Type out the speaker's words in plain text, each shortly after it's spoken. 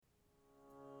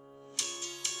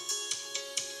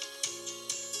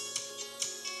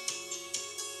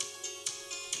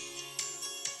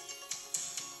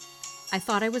I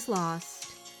thought I was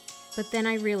lost, but then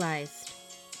I realized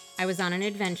I was on an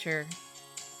adventure,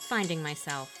 finding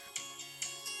myself.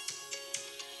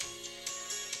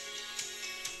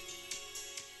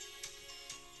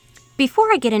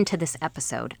 Before I get into this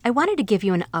episode, I wanted to give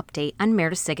you an update on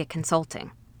Meredith Siggett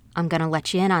Consulting. I'm going to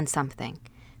let you in on something.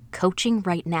 Coaching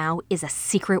right now is a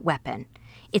secret weapon.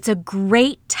 It's a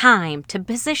great time to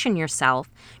position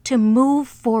yourself, to move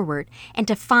forward, and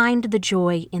to find the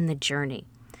joy in the journey.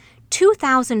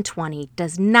 2020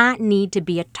 does not need to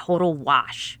be a total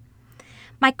wash.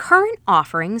 My current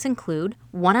offerings include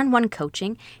one-on-one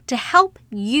coaching to help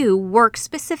you work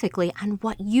specifically on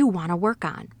what you want to work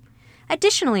on.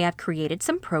 Additionally, I've created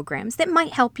some programs that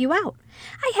might help you out.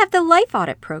 I have the Life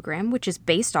Audit program, which is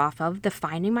based off of the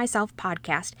Finding Myself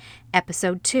podcast,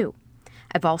 episode 2.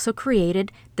 I've also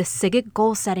created the Siggett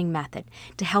Goal Setting Method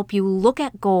to help you look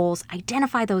at goals,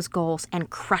 identify those goals, and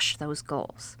crush those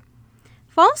goals.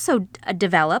 I've also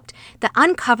developed the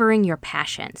Uncovering Your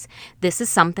Passions. This is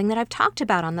something that I've talked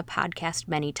about on the podcast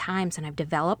many times, and I've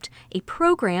developed a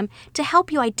program to help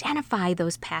you identify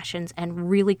those passions and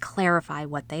really clarify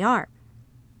what they are.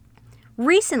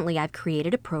 Recently, I've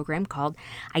created a program called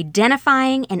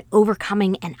Identifying and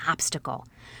Overcoming an Obstacle.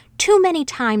 Too many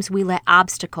times we let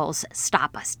obstacles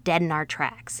stop us dead in our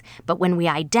tracks, but when we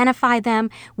identify them,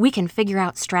 we can figure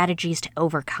out strategies to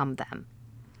overcome them.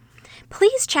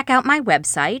 Please check out my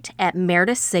website at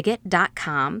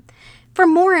meredithsiggett.com for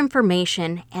more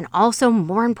information and also,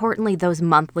 more importantly, those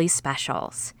monthly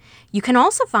specials. You can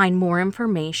also find more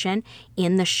information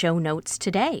in the show notes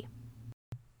today.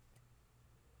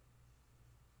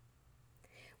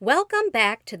 Welcome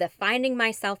back to the Finding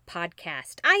Myself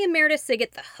podcast. I am Meredith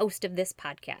Siggett, the host of this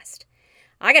podcast.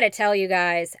 I gotta tell you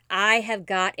guys, I have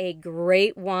got a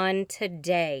great one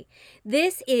today.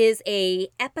 This is a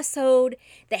episode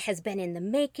that has been in the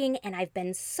making, and I've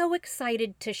been so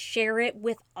excited to share it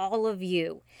with all of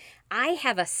you. I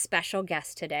have a special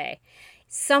guest today,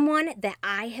 someone that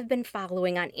I have been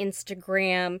following on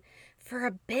Instagram for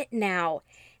a bit now.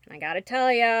 And I gotta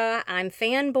tell you, I'm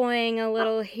fanboying a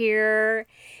little here.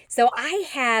 So I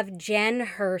have Jen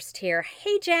Hurst here.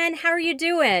 Hey Jen, how are you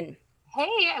doing?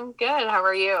 Hey, I'm good. How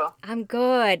are you? I'm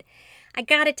good. I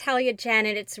gotta tell you,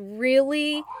 Janet, it's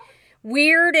really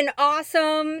weird and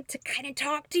awesome to kind of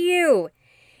talk to you.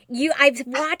 I've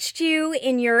watched you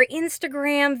in your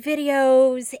Instagram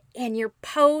videos and your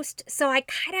post, so I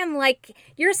kind of am like,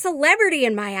 you're a celebrity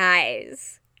in my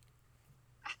eyes.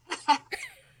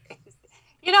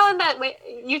 And that way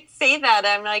you say that,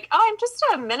 I'm like, oh, I'm just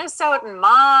a Minnesotan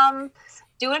mom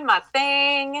doing my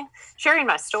thing, sharing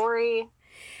my story.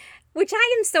 Which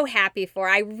I am so happy for.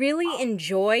 I really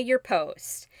enjoy your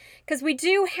posts because we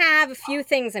do have a few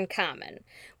things in common.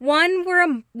 One,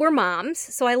 we're moms,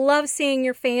 so I love seeing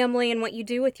your family and what you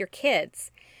do with your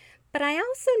kids. But I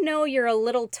also know you're a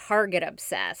little Target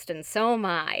obsessed, and so am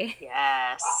I.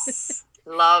 Yes,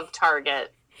 love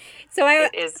Target. So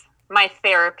it is my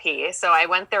therapy. So I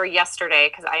went there yesterday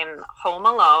because I am home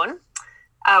alone,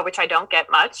 which I don't get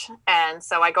much. And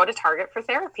so I go to Target for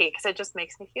therapy because it just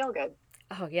makes me feel good.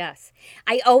 Oh, yes.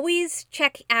 I always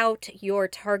check out your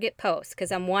Target posts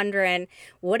because I'm wondering,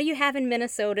 what do you have in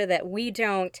Minnesota that we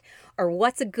don't, or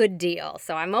what's a good deal?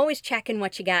 So I'm always checking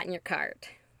what you got in your cart.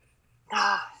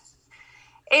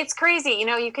 It's crazy.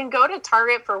 You can go to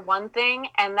Target for one thing,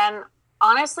 and then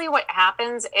honestly, what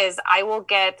happens is I will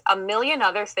get a million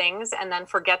other things and then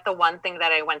forget the one thing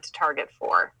that I went to Target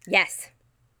for. Yes.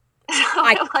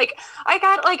 I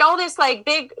got all this a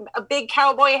big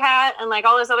cowboy hat and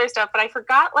all this other stuff, but I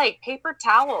forgot paper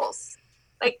towels.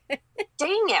 Dang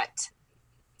it.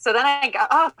 So then I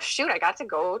got to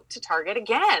go to Target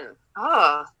again.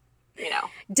 Oh,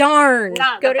 darn.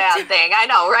 Not a bad thing. I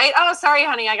know, right? Oh, sorry,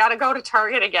 honey. I got to go to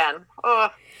Target again. Oh.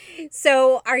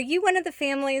 So are you one of the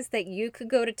families that you could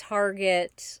go to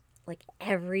Target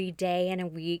every day in a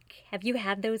week? Have you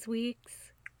had those weeks?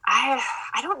 I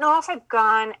don't know if I've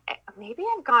gone, maybe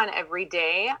I've gone every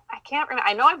day. I can't remember.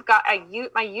 I know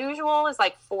my usual is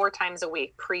 4 times a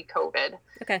week pre-COVID.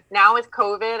 Okay. Now with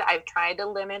COVID, I've tried to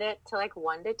limit it to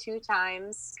 1 to 2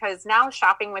 times because now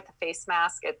shopping with a face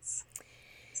mask, it's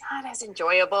not as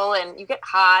enjoyable and you get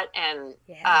hot. And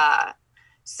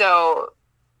so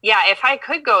yeah, if I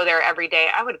could go there every day,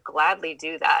 I would gladly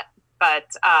do that.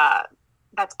 But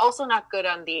that's also not good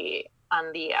on the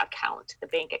account, the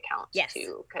bank account,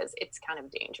 too, because it's kind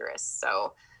of dangerous.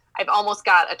 So I've almost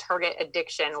got a Target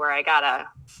addiction where I gotta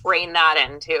rein that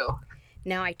in too.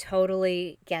 No, I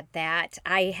totally get that.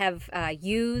 I have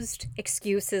used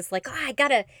excuses like, I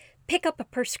gotta pick up a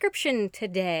prescription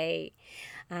today.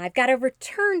 I've got to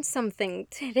return something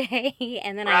today,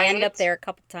 and then I end up there a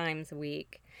couple times a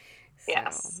week. So.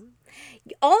 Yes.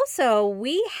 Also,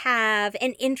 we have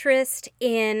an interest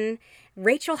in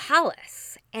Rachel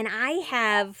Hollis, and I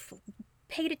have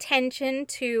paid attention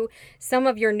to some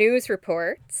of your news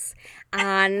reports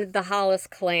on the Hollis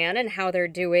clan and how they're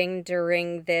doing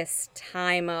during this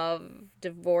time of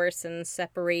divorce and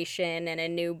separation and a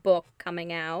new book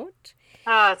coming out.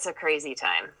 Oh, it's a crazy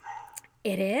time.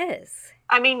 It is.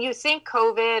 I mean, you think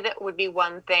COVID would be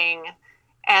one thing,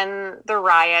 and the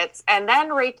riots, and then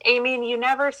you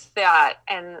never thought,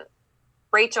 and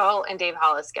Rachel and Dave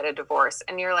Hollis get a divorce,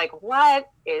 and you're like, what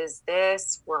is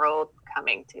this world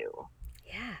coming to?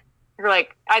 Yeah. You're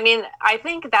like, I mean, I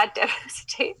think that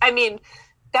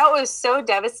that was so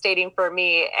devastating for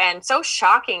me and so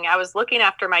shocking. I was looking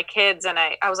after my kids, and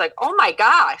I was like, oh my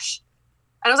gosh.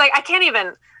 And I was like,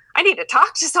 I need to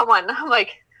talk to someone. I'm like,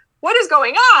 what is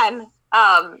going on?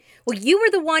 Well, you were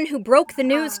the one who broke the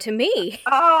news to me.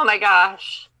 Oh my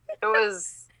gosh. It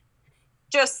was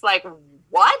just like,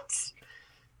 what?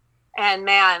 And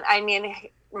man, I mean,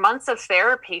 months of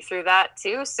therapy through that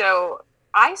too. So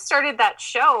I started that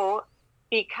show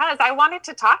because I wanted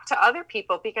to talk to other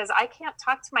people, because I can't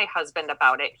talk to my husband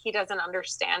about it. He doesn't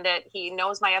understand it. He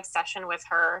knows my obsession with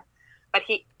her, but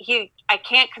I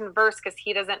can't converse because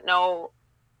he doesn't know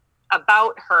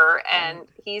about her, and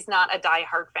he's not a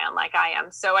diehard fan like I am.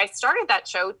 So I started that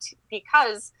show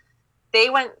because they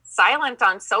went silent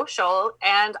on social,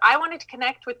 and I wanted to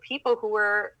connect with people who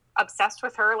were obsessed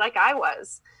with her like I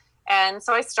was. And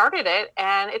so I started it,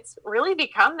 and it's really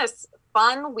become this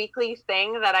fun weekly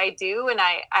thing that I do. And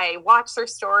I watch their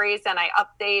stories, and I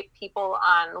update people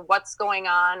on what's going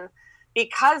on,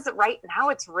 because right now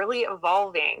it's really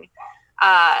evolving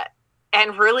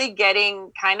and really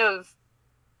getting kind of,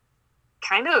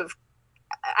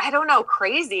 I don't know,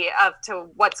 crazy to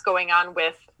what's going on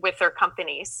with their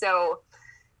company. So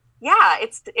yeah,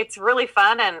 it's really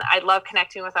fun, and I love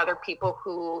connecting with other people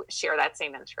who share that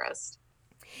same interest.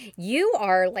 You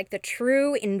are like the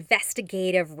true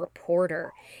investigative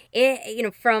reporter.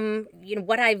 From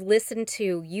what I've listened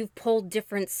to, you've pulled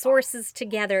different sources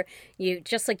together. You,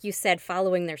 just like you said,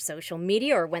 following their social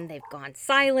media or when they've gone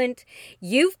silent.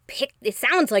 It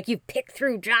sounds like you've picked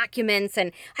through documents,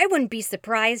 and I wouldn't be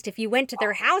surprised if you went to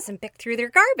their house and picked through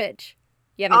their garbage.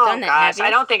 You haven't done that, have you? I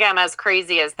don't think I'm as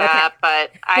crazy as that,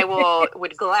 but I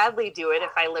would gladly do it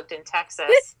if I lived in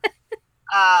Texas.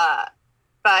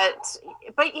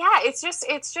 But yeah, it's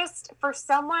just for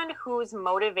someone who's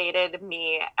motivated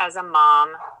me as a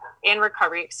mom in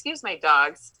recovery, excuse my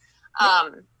dogs,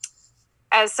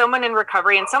 as someone in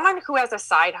recovery and someone who has a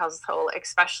side hustle,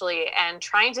 especially, and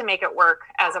trying to make it work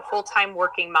as a full-time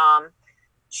working mom.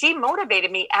 She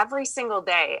motivated me every single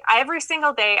day. Every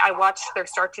single day I watched their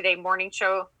Start Today morning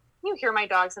show. Can you hear my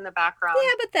dogs in the background?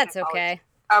 Yeah, but that's okay.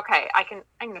 Okay, I'm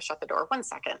going to shut the door. 1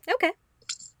 second. Okay.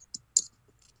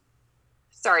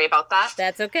 Sorry about that.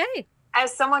 That's okay.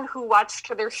 As someone who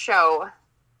watched their show,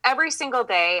 every single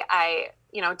day I,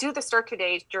 do the Start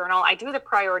Today journal. I do the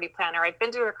priority planner. I've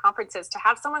been to their conferences. To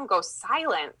have someone go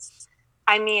silent,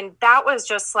 I mean, that was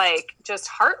just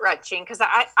heart-wrenching, because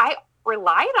I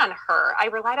relied on her. I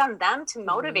relied on them to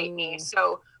motivate me.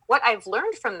 So what I've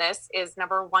learned from this is,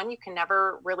 number one, you can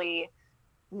never really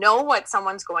know what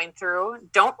someone's going through.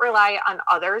 Don't rely on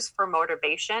others for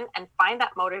motivation, and find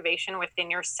that motivation within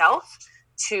yourself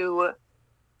to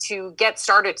get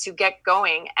started, to get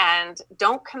going. And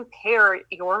don't compare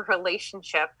your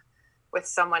relationship with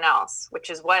someone else,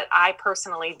 which is what I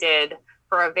personally did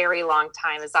for a very long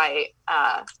time, as I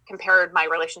compared my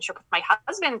relationship with my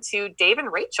husband to Dave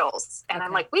and Rachel's. And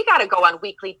I'm like, we got to go on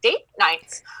weekly date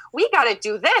nights. We got to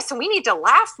do this, and we need to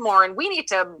laugh more, and we need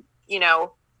to,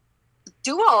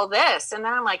 do all this. And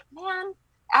then I'm like, man,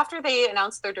 after they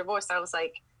announced their divorce, I was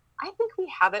like, I think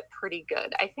we have it pretty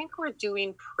good. I think we're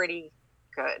doing pretty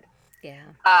good.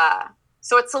 Yeah.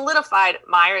 So it solidified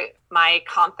my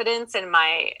confidence in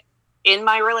my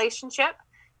relationship,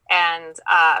 and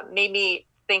made me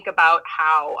think about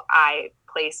how I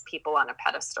place people on a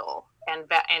pedestal, and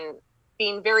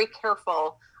being very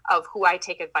careful of who I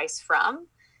take advice from,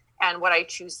 and what I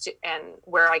choose to, and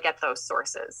where I get those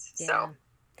sources. Yeah. So,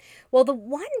 well, the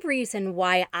one reason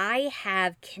why I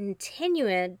have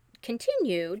continued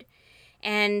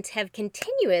and have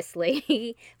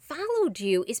continuously followed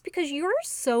you is because you're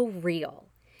so real.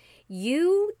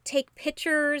 You take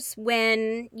pictures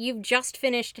when you've just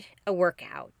finished a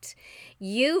workout.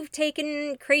 You've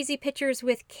taken crazy pictures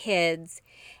with kids.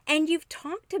 And you've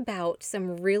talked about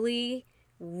some really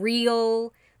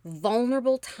real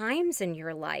vulnerable times in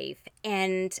your life.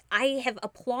 And I have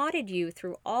applauded you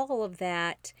through all of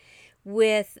that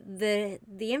with the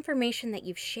information that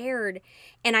you've shared.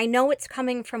 And I know it's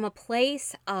coming from a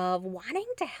place of wanting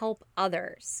to help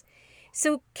others.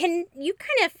 So can you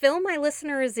kind of fill my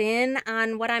listeners in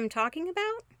on what I'm talking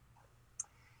about?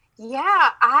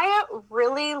 Yeah, I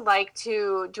really like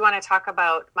to. Do you want to talk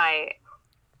about my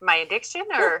addiction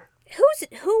or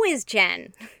Who is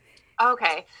Jen?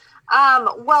 okay?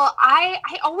 Well, I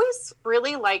always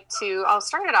really like to. I'll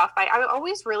start it off by I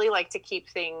always really like to keep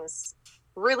things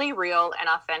really real and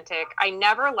authentic. I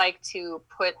never like to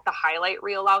put the highlight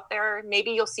reel out there.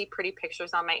 Maybe you'll see pretty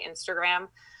pictures on my Instagram,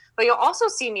 but you'll also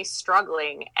see me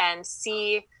struggling and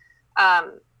see.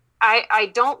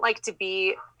 I don't like to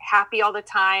be happy all the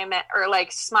time or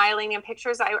like smiling in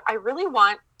pictures. I really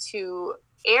want to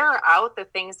air out the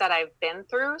things that I've been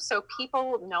through so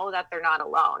people know that they're not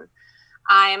alone.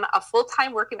 I'm a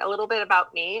full-time working, a little bit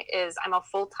about me is I'm a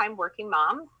full-time working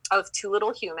mom of two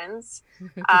little humans,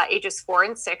 ages 4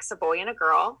 and 6, a boy and a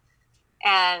girl.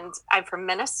 And I'm from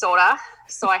Minnesota,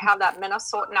 so I have that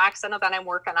Minnesotan accent that I'm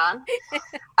working on.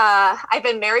 I've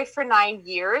been married for 9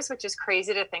 years, which is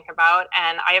crazy to think about.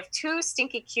 And I have two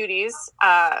stinky cuties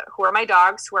who are my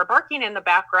dogs who are barking in the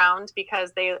background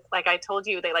because they, like I told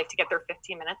you, they like to get their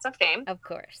 15 minutes of fame. Of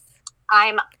course.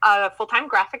 I'm a full-time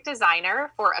graphic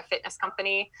designer for a fitness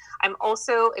company. I'm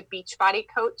also a Beachbody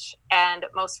coach and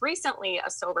most recently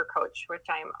a sober coach, which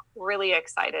I'm really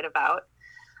excited about.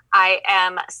 I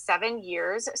am 7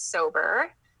 years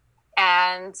sober,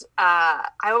 and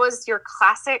I was your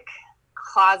classic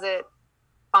closet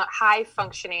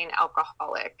high-functioning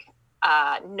alcoholic.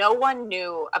 No one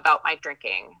knew about my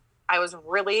drinking. I was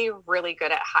really, really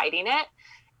good at hiding it,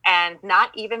 and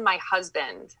not even my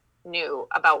husband knew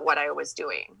about what I was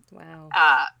doing. Wow.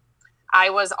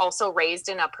 I was also raised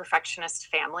in a perfectionist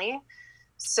family.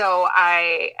 So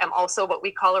I am also what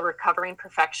we call a recovering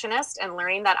perfectionist and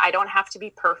learning that I don't have to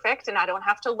be perfect and I don't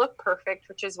have to look perfect,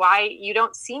 which is why you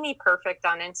don't see me perfect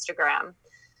on Instagram.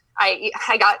 I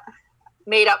got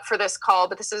made up for this call,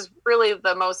 but this is really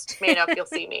the most made up you'll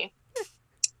see me.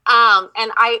 And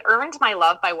I earned my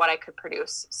love by what I could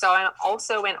produce. So I'm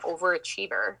also an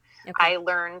overachiever. Okay. I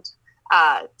learned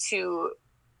to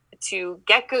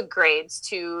get good grades,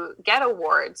 to get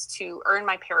awards, to earn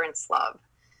my parents' love.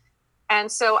 And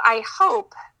so I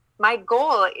hope my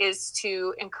goal is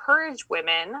to encourage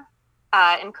women,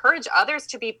 encourage others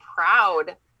to be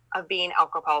proud of being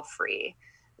alcohol free,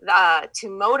 to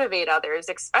motivate others,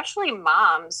 especially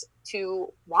moms,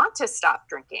 to want to stop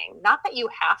drinking. Not that you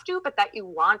have to, but that you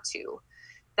want to,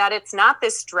 that it's not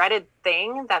this dreaded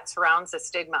thing that surrounds the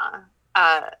stigma.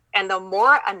 And the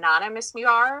more anonymous you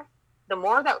are, the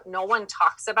more that no one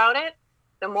talks about it,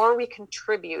 the more we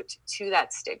contribute to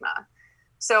that stigma.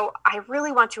 So I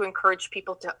really want to encourage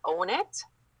people to own it,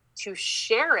 to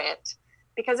share it,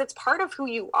 because it's part of who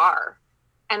you are.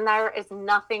 And there is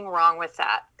nothing wrong with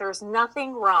that. There's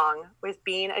nothing wrong with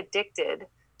being addicted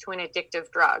to an addictive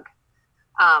drug.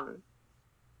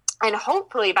 And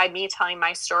hopefully by me telling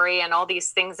my story and all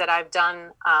these things that I've done,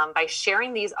 by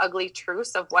sharing these ugly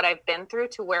truths of what I've been through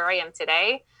to where I am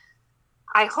today,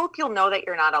 I hope you'll know that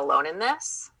you're not alone in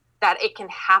this, that it can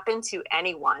happen to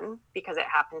anyone because it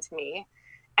happened to me.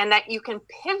 And that you can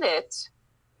pivot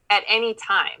at any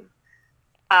time.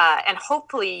 And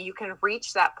hopefully you can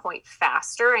reach that point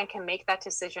faster and can make that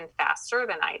decision faster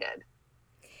than I did.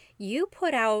 You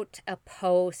put out a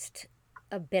post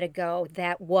a bit ago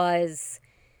that was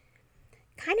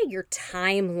kind of your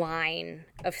timeline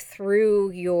of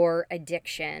through your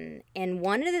addiction. And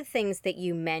one of the things that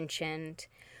you mentioned,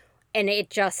 and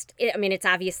it's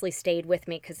obviously stayed with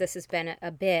me because this has been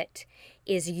a bit,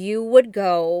 is you would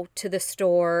go to the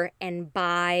store and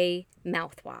buy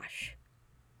mouthwash.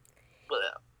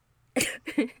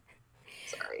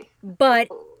 Sorry. But,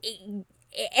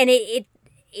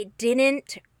 it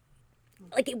didn't,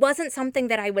 like, it wasn't something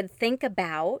that I would think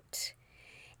about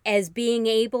as being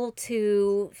able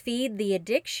to feed the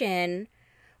addiction,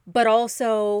 but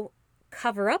also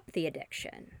cover up the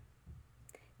addiction.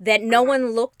 That no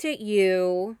one looked at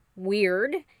you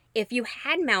weird if you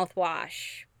had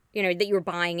mouthwash, that you were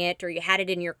buying it or you had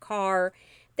it in your car.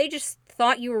 They just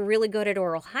thought you were really good at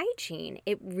oral hygiene.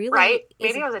 It really right.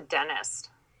 Maybe I was a dentist.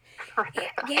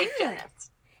 Yeah.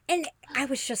 Dentist. And I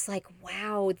was just like,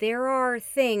 wow, there are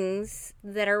things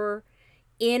that are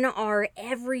in our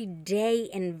everyday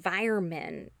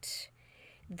environment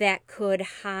that could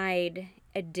hide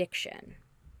addiction.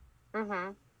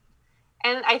 Mm-hmm.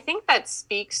 And I think that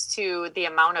speaks to the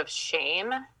amount of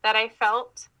shame that I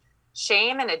felt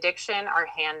shame and addiction are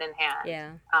hand in hand.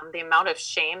 Yeah. The amount of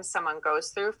shame someone goes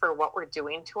through for what we're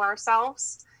doing to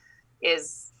ourselves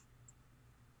is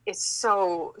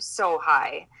so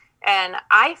high. And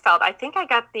I think I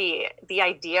got the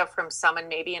idea from someone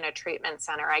maybe in a treatment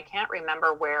center. I can't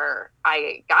remember where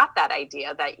I got that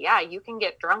idea that, yeah, you can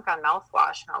get drunk on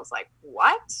mouthwash. And I was like,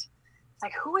 what? It's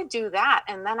like, who would do that?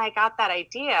 And then I got that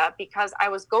idea because I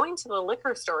was going to the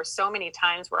liquor store so many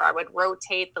times where I would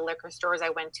rotate the liquor stores I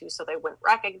went to so they wouldn't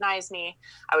recognize me.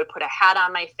 I would put a hat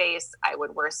on my face. I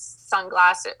would wear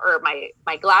sunglasses or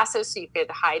my glasses so you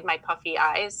could hide my puffy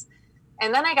eyes.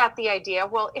 And then I got the idea,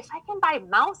 well, if I can buy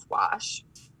mouthwash,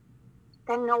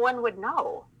 then no one would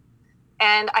know.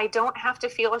 And I don't have to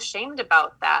feel ashamed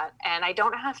about that. And I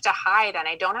don't have to hide, and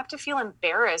I don't have to feel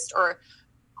embarrassed, or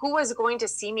who was going to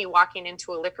see me walking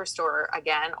into a liquor store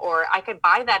again, or I could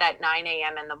buy that at 9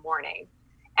 a.m. in the morning.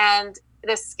 And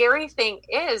the scary thing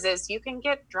is you can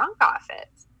get drunk off it.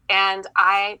 And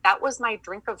that was my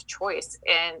drink of choice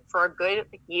and for a good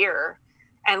year.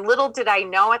 And little did I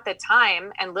know at the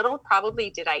time, and little probably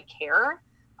did I care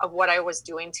of what I was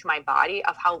doing to my body,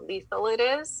 of how lethal it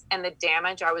is, and the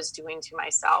damage I was doing to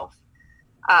myself.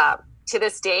 To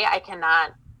this day, I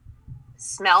cannot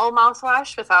smell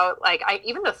mouthwash without,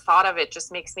 even the thought of it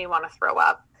just makes me want to throw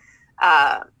up.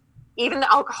 Even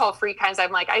the alcohol-free kinds,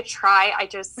 I'm like,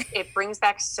 it brings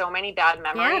back so many bad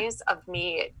memories of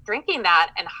me drinking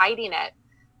that and hiding it,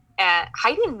 and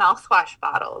hiding mouthwash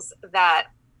bottles that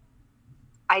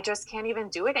I just can't even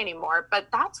do it anymore. But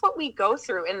that's what we go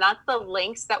through. And that's the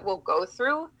lengths that we'll go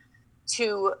through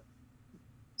to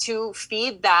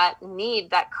feed that need,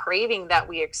 that craving that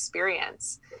we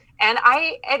experience. And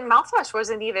mouthwash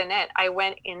wasn't even it. I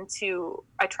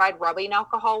tried rubbing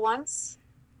alcohol once,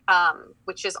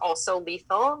 which is also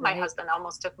lethal. Right. My husband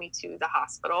almost took me to the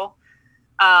hospital.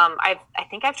 I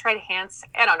think I've tried hands.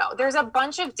 I don't know. There's a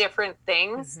bunch of different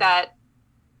things that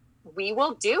we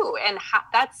will do. And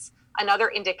that's another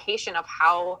indication of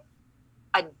how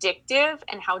addictive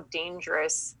and how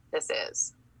dangerous this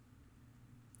is.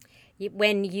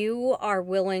 When you are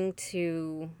willing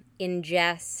to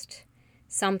ingest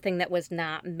something that was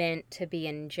not meant to be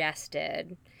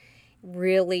ingested,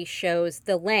 really shows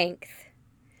the length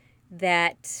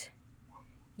that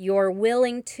you're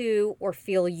willing to or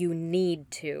feel you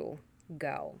need to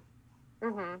go.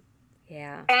 Mm-hmm.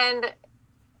 Yeah. And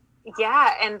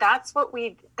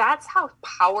that's how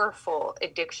powerful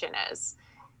addiction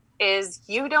is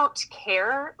you don't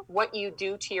care what you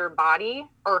do to your body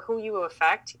or who you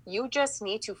affect. You just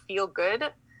need to feel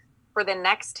good for the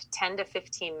next 10 to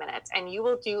 15 minutes, and you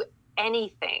will do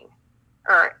anything,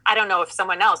 or I don't know if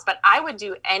someone else, but I would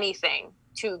do anything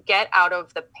to get out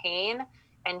of the pain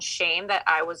and shame that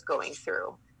I was going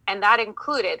through. And that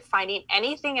included finding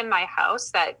anything in my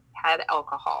house that had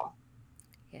alcohol.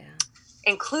 Yeah.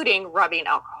 Including rubbing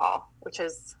alcohol, which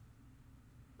is,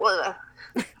 but,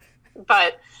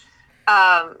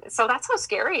 so that's how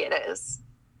scary it is.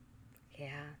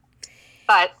 Yeah.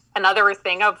 But another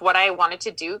thing of what I wanted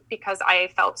to do, because I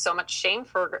felt so much shame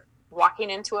for walking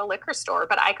into a liquor store,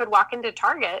 but I could walk into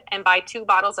Target and buy 2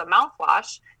 bottles of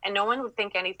mouthwash and no one would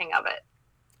think anything of it.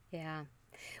 Yeah.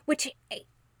 Which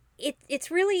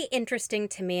it's really interesting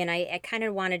to me. And I kind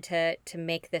of wanted to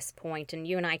make this point, and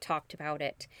you and I talked about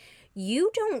it.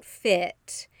 You don't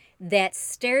fit that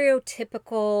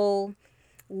stereotypical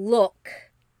look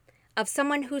of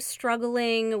someone who's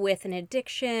struggling with an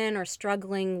addiction or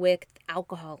struggling with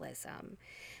alcoholism.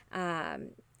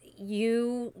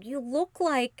 You look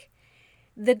like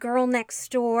the girl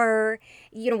next door.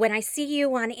 When I see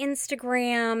you on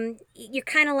Instagram, you're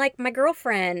kind of like my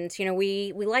girlfriend.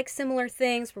 We like similar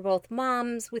things. We're both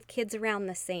moms with kids around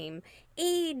the same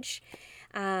age.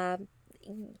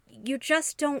 You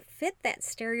just don't fit that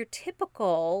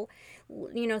stereotypical,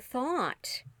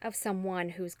 thought of someone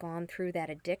who's gone through that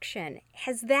addiction.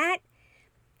 Has that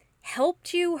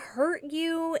helped you, hurt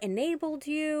you, enabled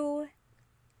you?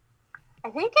 I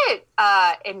think it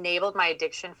enabled my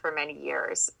addiction for many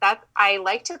years. That I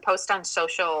like to post on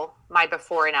social my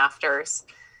before and afters,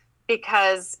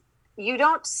 because you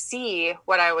don't see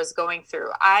what I was going through.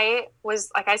 I was,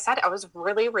 like I said, I was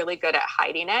really, really good at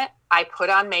hiding it. I put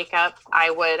on makeup. I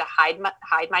would hide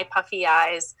my puffy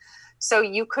eyes. So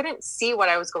you couldn't see what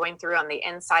I was going through on the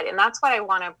inside. And that's what I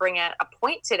want to bring at a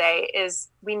point today is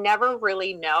we never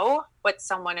really know what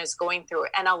someone is going through.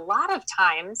 And a lot of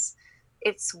times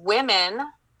it's women,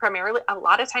 primarily, a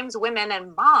lot of times women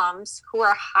and moms who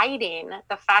are hiding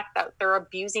the fact that they're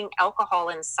abusing alcohol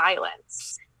in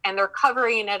silence. And they're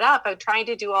covering it up and trying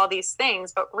to do all these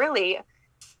things. But really,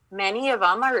 many of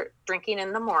them are drinking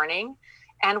in the morning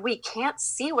and we can't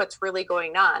see what's really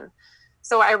going on.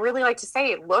 So I really like to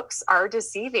say looks are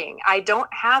deceiving. I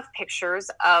don't have pictures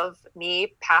of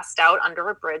me passed out under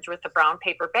a bridge with a brown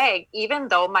paper bag, even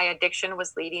though my addiction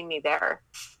was leading me there.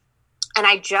 And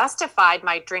I justified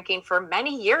my drinking for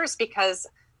many years because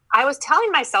I was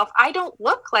telling myself, I don't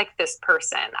look like this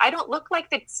person. I don't look like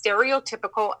the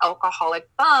stereotypical alcoholic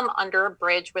bum under a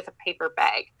bridge with a paper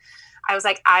bag. I was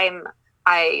like,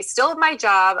 I still have my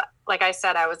job. Like I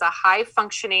said, I was a high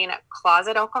functioning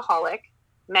closet alcoholic.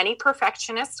 Many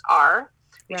perfectionists are.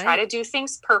 We try to do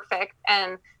things perfect.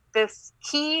 And the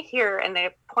key here and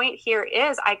the point here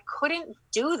is I couldn't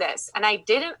do this, and I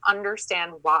didn't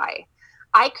understand why.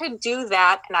 I could do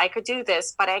that and I could do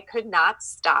this, but I could not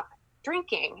stop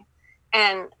drinking.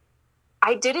 And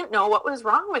I didn't know what was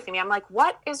wrong with me. I'm like,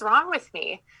 what is wrong with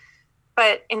me?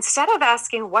 But instead of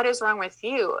asking what is wrong with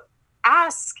you,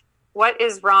 ask what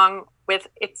is wrong with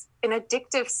it's an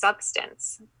addictive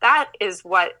substance. That is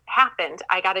what happened.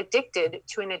 I got addicted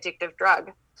to an addictive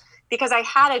drug because I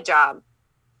had a job.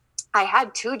 I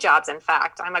had 2 jobs, in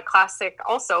fact. I'm a classic,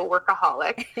 also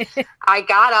workaholic. I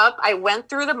got up, I went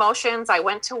through the motions, I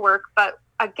went to work. But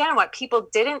again, what people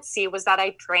didn't see was that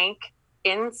I drank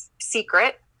in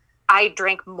secret. I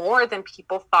drank more than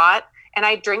people thought. And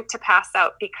I drank to pass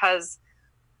out because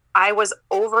I was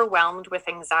overwhelmed with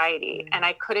anxiety and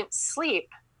I couldn't sleep.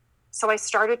 So I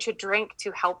started to drink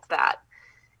to help that.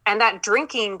 And that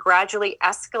drinking gradually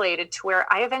escalated to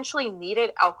where I eventually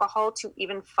needed alcohol to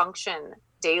even function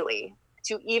daily,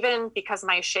 to even, because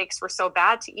my shakes were so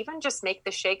bad, to even just make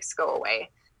the shakes go away.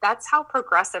 That's how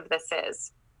progressive this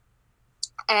is.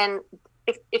 And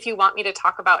if you want me to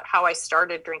talk about how I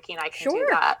started drinking, I can do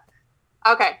that.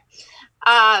 Okay.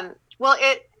 Well,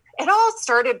 it all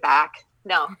started back.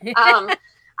 No.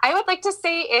 I would like to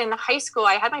say in high school,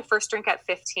 I had my first drink at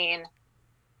 15.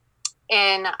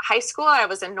 In high school, I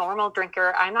was a normal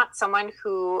drinker. I'm not someone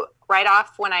who right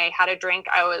off when I had a drink,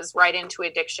 I was right into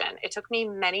addiction. It took me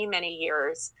many, many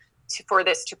years for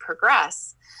this to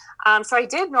progress. So I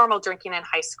did normal drinking in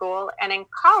high school. And in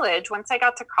college, once I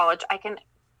got to college, I can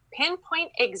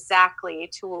pinpoint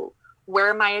exactly to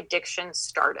where my addiction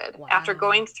started. Wow. After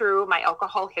going through my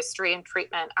alcohol history and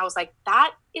treatment, I was like,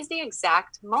 that is the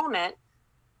exact moment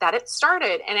that it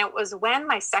started. And it was when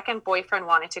my second boyfriend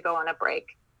wanted to go on a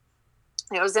break.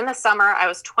 It was in the summer. I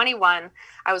was 21.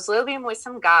 I was living with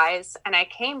some guys, and I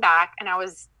came back and I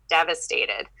was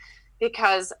devastated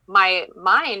because my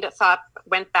mind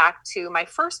went back to my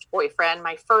first boyfriend,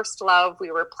 my first love.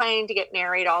 We were planning to get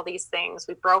married, all these things.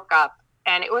 We broke up,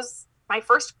 and it was my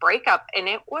first breakup, and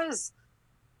it was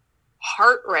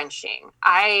heart-wrenching.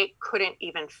 I couldn't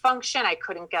even function. I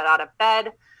couldn't get out of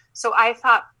bed. So I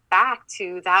thought back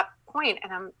to that point,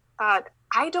 and I thought,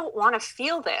 I don't want to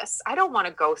feel this. I don't want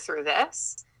to go through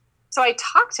this. So I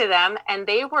talked to them, and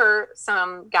they were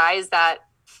some guys that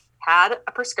had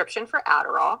a prescription for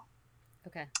Adderall.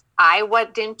 Okay. I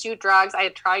didn't do drugs. I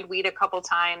had tried weed a couple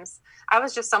times. I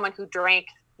was just someone who drank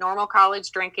normal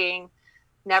college drinking,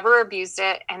 never abused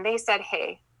it. And they said,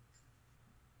 hey,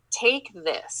 take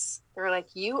this. They're like,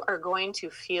 you are going to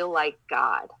feel like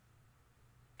God.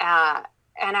 And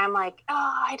I'm like,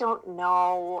 I don't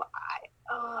know.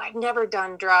 I've never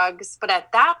done drugs. But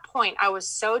at that point, I was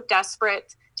so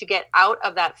desperate to get out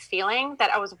of that feeling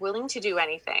that I was willing to do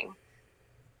anything.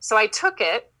 So I took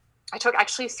it. I took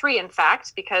actually 3, in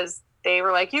fact, because they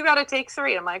were like, you got to take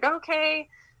 3. I'm like, okay.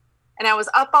 And I was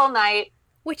up all night.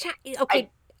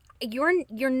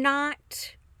 You're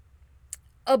not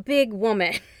a big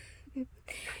woman.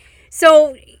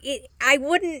 So I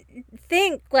wouldn't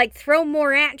think like throw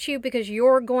more at you because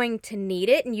you're going to need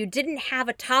it and you didn't have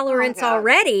a tolerance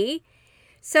already.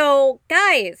 So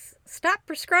guys, stop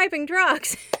prescribing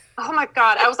drugs. Oh my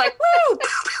God. I was like, woo,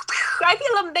 I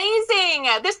feel amazing.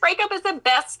 This breakup is the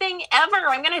best thing ever.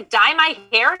 I'm going to dye my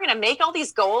hair. I'm going to make all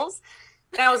these goals.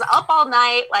 And I was up all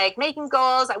night, like making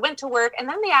goals. I went to work, and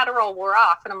then the Adderall wore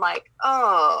off. And I'm like,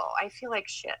 I feel like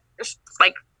shit. Just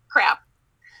like crap.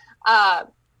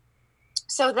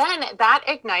 So then that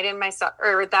ignited myself,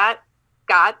 or that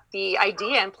got the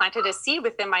idea and planted a seed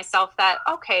within myself that,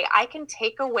 okay, I can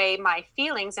take away my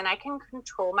feelings and I can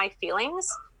control my feelings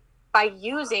by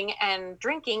using and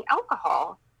drinking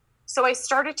alcohol. So I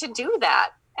started to do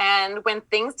that. And when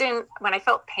I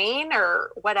felt pain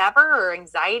or whatever, or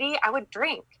anxiety, I would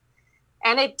drink.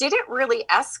 And it didn't really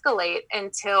escalate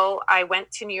until I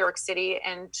went to New York City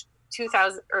in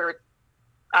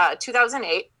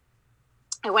 2008.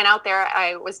 I went out there.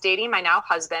 I was dating my now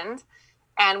husband,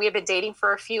 and we had been dating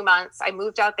for a few months. I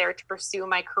moved out there to pursue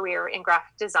my career in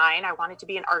graphic design. I wanted to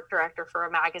be an art director for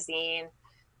a magazine.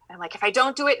 I'm like, if I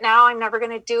don't do it now, I'm never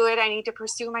going to do it. I need to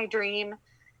pursue my dream.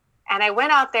 And I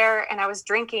went out there and I was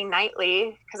drinking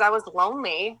nightly because I was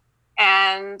lonely.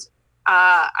 And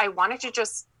I wanted to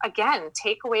just, again,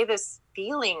 take away this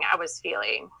feeling I was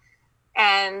feeling.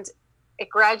 And it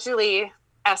gradually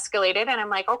escalated. And I'm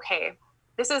like, okay,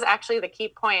 this is actually the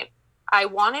key point. I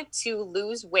wanted to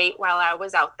lose weight while I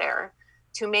was out there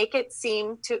to make it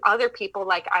seem to other people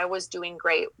like I was doing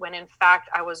great, when in fact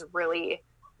I was really,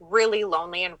 really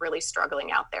lonely and really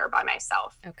struggling out there by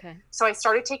myself. Okay. So I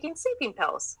started taking sleeping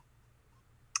pills.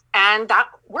 And that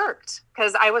worked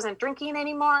because I wasn't drinking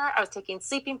anymore. I was taking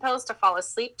sleeping pills to fall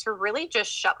asleep, to really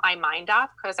just shut my mind off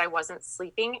because I wasn't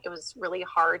sleeping. It was really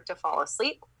hard to fall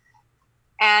asleep.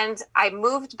 And I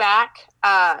moved back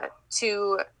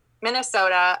to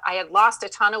Minnesota. I had lost a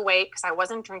ton of weight because I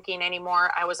wasn't drinking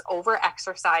anymore. I was over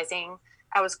exercising.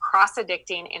 I was cross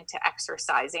addicting into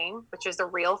exercising, which is a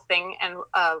real thing and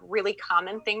a really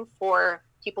common thing for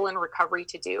people in recovery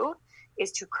to do,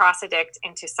 is to cross addict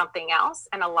into something else.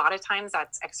 And a lot of times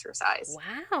that's exercise.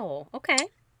 Wow. Okay.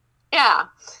 Yeah.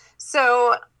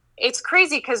 So it's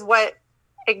crazy because what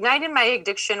ignited my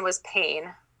addiction was pain,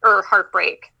 or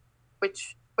heartbreak,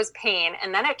 which was pain.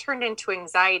 And then it turned into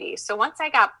anxiety. So once I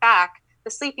got back,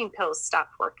 the sleeping pills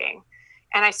stopped working.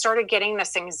 And I started getting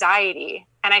this anxiety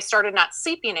and I started not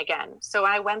sleeping again. So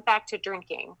I went back to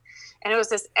drinking. And it was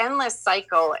this endless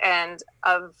cycle and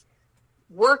of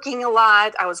working a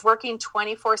lot. I was working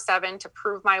 24/7 to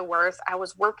prove my worth. I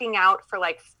was working out for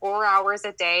like 4 hours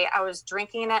a day. I was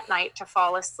drinking at night to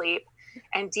fall asleep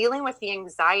and dealing with the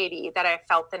anxiety that I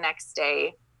felt the next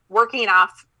day, working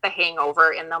off the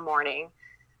hangover in the morning.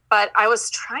 But I was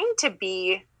trying to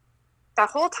be, the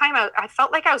whole time I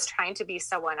felt like I was trying to be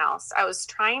someone else. It was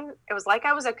like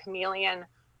I was a chameleon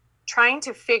trying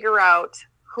to figure out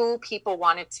who people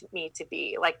wanted me to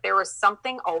be. Like there was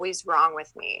something always wrong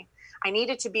with me. I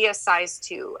needed to be a size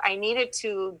 2. I needed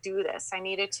to do this. I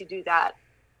needed to do that.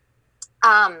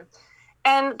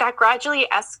 And that gradually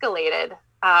escalated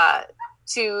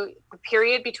to the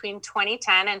period between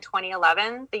 2010 and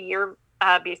 2011, the year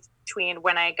between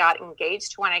when I got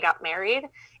engaged to when I got married,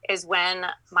 is when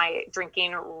my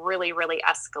drinking really, really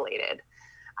escalated.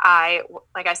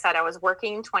 Like I said, I was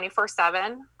working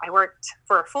 24/7. I worked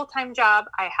for a full-time job.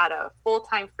 I had a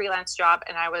full-time freelance job,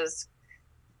 and I was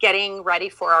getting ready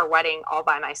for our wedding all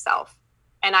by myself.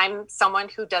 And I'm someone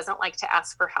who doesn't like to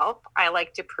ask for help. I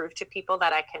like to prove to people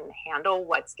that I can handle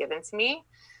what's given to me.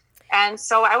 And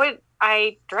so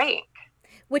I drank.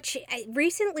 Which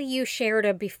recently you shared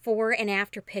a before and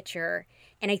after picture.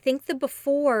 And I think the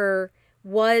before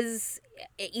was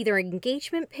either an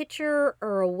engagement picture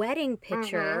or a wedding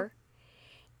picture.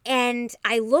 Mm-hmm. And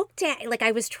I looked at, like,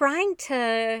 I was trying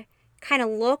to kind of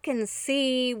look and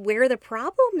see where the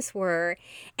problems were.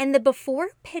 And the before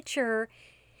picture,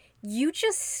 you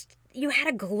had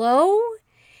a glow.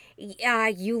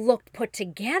 You looked put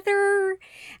together.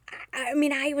 I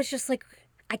mean, I was just like,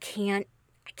 I can't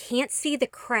see the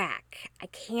crack. I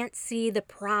can't see the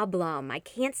problem. I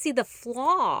can't see the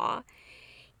flaw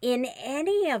in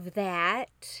any of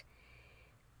that.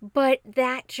 But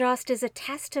that just is a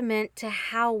testament to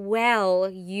how well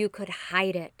you could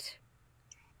hide it.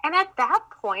 And at that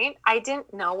point, I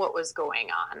didn't know what was going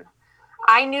on.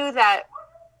 I knew that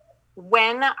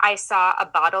when I saw a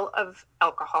bottle of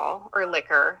alcohol or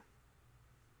liquor,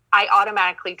 I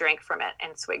automatically drank from it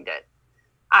and swigged it.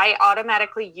 I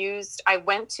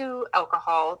went to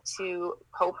alcohol to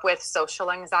cope with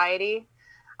social anxiety.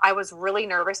 I was really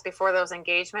nervous before those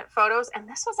engagement photos. And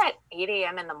this was at 8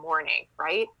 a.m. in the morning,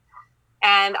 right?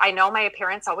 And I know my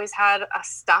parents always had a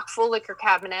stock full liquor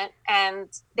cabinet, and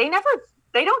they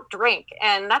don't drink.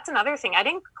 And that's another thing. I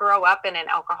didn't grow up in an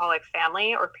alcoholic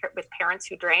family or with parents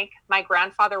who drank. My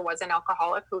grandfather was an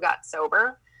alcoholic who got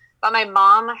sober, but my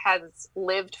mom has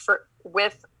lived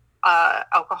with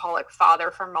alcoholic father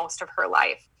for most of her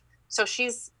life. So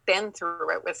she's been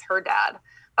through it with her dad.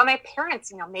 But my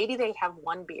parents, maybe they have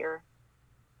 1 beer,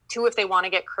 2 if they want to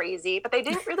get crazy, but they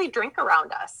didn't really drink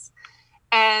around us.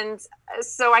 And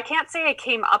so I can't say I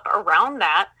came up around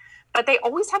that, but they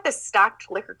always had this stocked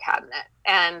liquor cabinet.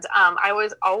 And I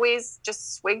was always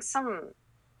just swig some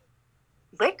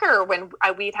liquor when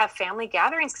we'd have family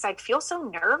gatherings because I'd feel so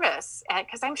nervous and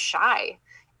because I'm shy.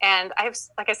 And I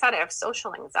have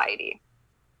social anxiety.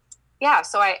 Yeah,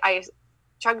 so I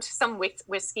chugged some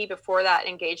whiskey before that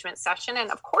engagement session. And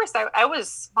of course, I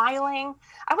was smiling.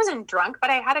 I wasn't drunk,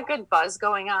 but I had a good buzz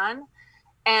going on.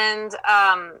 And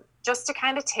just to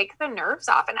kind of take the nerves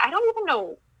off. And I don't even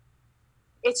know.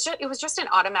 It was just an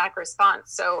automatic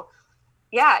response. So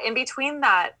yeah, in between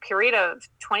that period of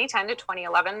 2010 to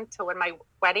 2011 to when my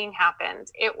wedding happened,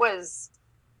 it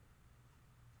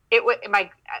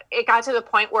got to the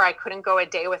point where I couldn't go a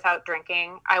day without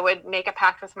drinking. I would make a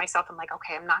pact with myself. I'm like,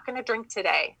 okay, I'm not going to drink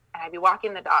today. And I'd be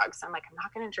walking the dogs. I'm like, I'm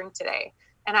not going to drink today.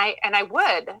 And I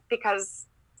would, because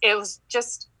it was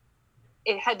just,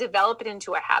 it had developed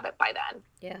into a habit by then.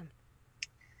 Yeah.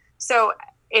 So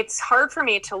it's hard for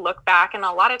me to look back. And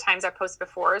a lot of times I post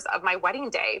befores of my wedding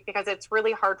day, because it's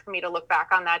really hard for me to look back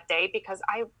on that day, because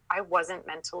I wasn't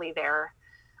mentally there.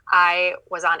 I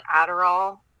was on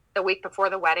Adderall the week before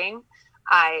the wedding.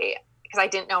 Because I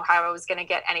didn't know how I was going to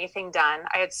get anything done.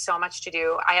 I had so much to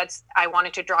do. I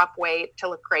wanted to drop weight to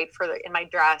look great in my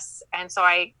dress. And so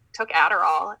I took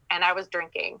Adderall and I was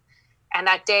drinking. And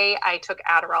that day I took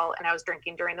Adderall and I was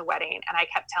drinking during the wedding. And I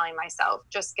kept telling myself,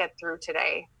 just get through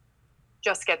today.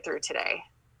 Just get through today.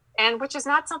 And which is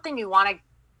not something you want to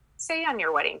say on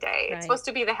your wedding day. Right. It's supposed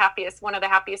to be one of the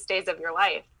happiest days of your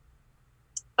life.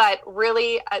 But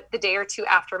really, the day or two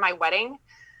after my wedding,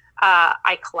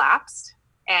 I collapsed.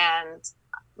 And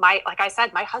like I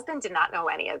said, my husband did not know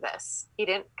any of this. He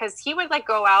didn't, because he would like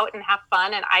go out and have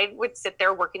fun. And I would sit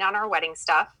there working on our wedding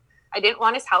stuff. I didn't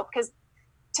want his help, because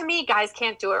to me, guys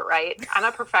can't do it right. I'm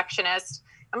a perfectionist.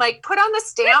 I'm like, put on the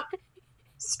stamp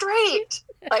straight.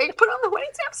 Like, put on the wedding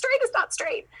stamp straight. It's not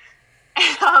straight.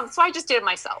 So I just did it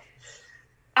myself.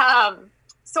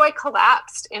 So I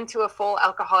collapsed into a full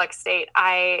alcoholic state.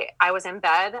 I was in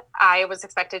bed. I was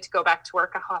expected to go back to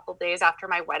work a couple days after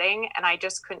my wedding, and I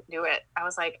just couldn't do it. I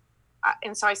was like,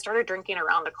 and so I started drinking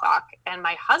around the clock. And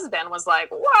my husband was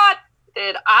like, what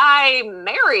did I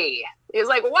marry? He was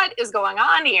like, what is going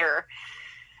on here?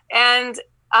 And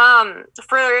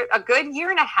for a good year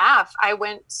and a half, it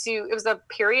was a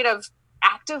period of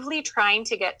actively trying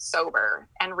to get sober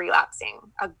and relapsing.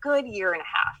 A good year and a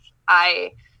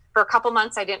half. For a couple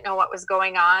months, I didn't know what was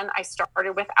going on. I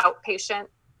started with outpatient.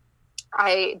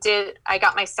 I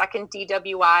got my second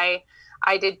DWI.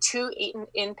 I did 2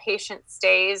 inpatient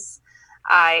stays.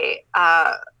 It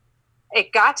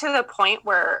got to the point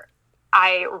where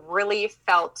I really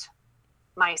felt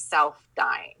myself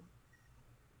dying.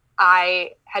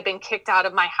 I had been kicked out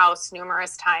of my house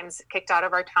numerous times, kicked out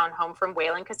of our townhome from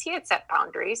Waylon, because he had set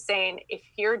boundaries saying, if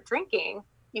you're drinking,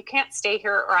 you can't stay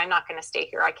here, or I'm not going to stay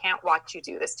here. I can't watch you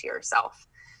do this to yourself.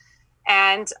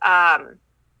 And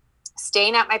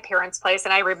staying at my parents' place.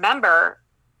 And I remember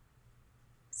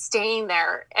staying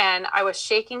there, and I was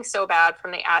shaking so bad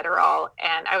from the Adderall,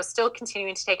 and I was still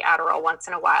continuing to take Adderall once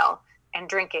in a while and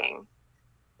drinking,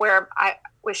 where I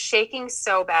was shaking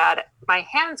so bad, my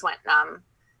hands went numb,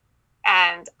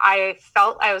 and I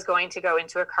felt I was going to go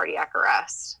into a cardiac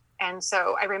arrest. And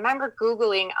so I remember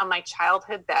Googling on my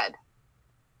childhood bed,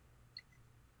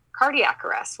 cardiac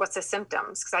arrest, what's the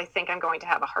symptoms? Because I think I'm going to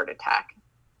have a heart attack.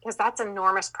 Because that's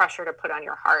enormous pressure to put on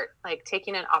your heart, like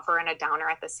taking an upper and a downer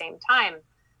at the same time.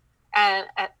 And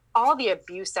all the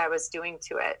abuse I was doing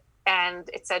to it. And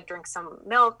it said, drink some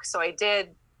milk. So I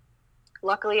did.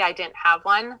 Luckily, I didn't have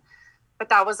one. But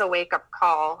that was a wake-up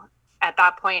call. At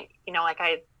that point, like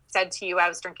I said to you, I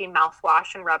was drinking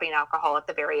mouthwash and rubbing alcohol at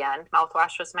the very end.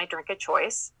 Mouthwash was my drink of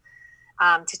choice,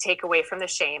 to take away from the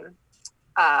shame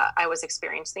I was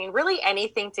experiencing. Really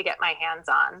anything to get my hands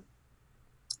on,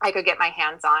 I could get my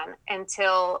hands on,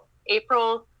 until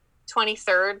April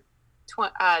 23rd,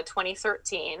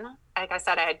 2013. Like I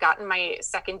said, I had gotten my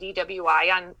second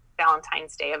DWI on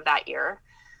Valentine's Day of that year.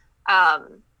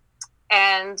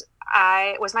 And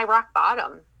it was my rock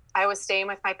bottom. I was staying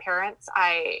with my parents.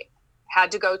 I had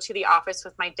to go to the office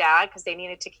with my dad because they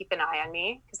needed to keep an eye on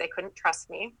me because they couldn't trust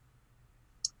me.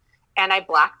 And I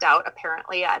blacked out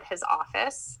apparently at his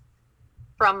office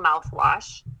from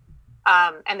mouthwash.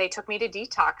 And they took me to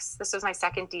detox. This was my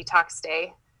second detox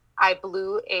day. I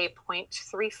blew a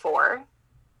 0.34,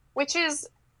 which is,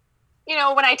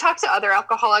 when I talk to other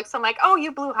alcoholics, I'm like, oh,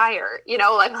 you blew higher,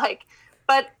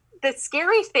 but the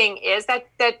scary thing is that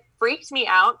freaked me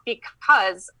out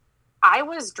because I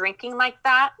was drinking like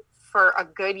that for a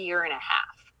good year and a half.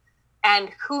 And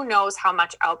who knows how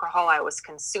much alcohol I was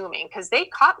consuming, because they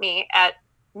caught me at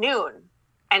noon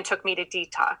and took me to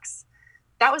detox.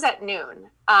 That was at noon.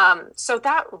 So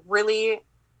that really,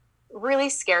 really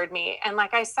scared me. And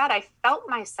like I said, I felt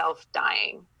myself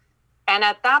dying. And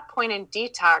at that point in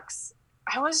detox,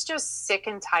 I was just sick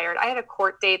and tired. I had a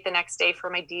court date the next day for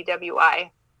my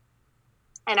DWI.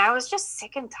 And I was just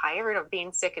sick and tired of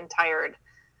being sick and tired.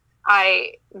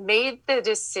 I made the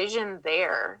decision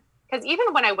there. Because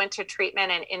even when I went to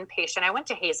treatment and inpatient, I went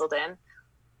to Hazelden.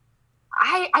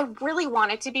 I really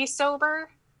wanted to be sober,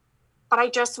 but I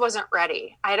just wasn't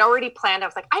ready. I had already planned. I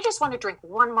was like, I just want to drink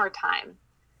one more time.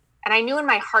 And I knew in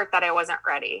my heart that I wasn't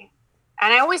ready.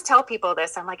 And I always tell people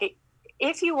this. I'm like,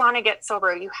 if you want to get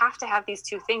sober, you have to have these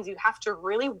two things. You have to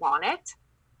really want it,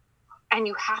 and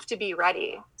you have to be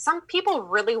ready. Some people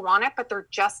really want it, but they're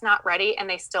just not ready, and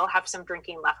they still have some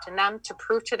drinking left in them to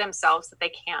prove to themselves that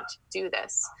they can't do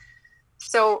this.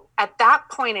 So at that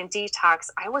point in detox,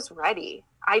 I was ready.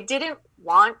 I didn't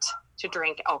want to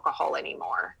drink alcohol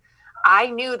anymore.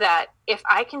 I knew that if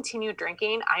I continue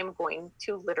drinking, I'm going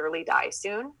to literally die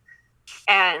soon.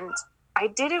 And I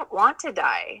didn't want to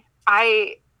die.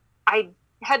 I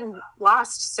had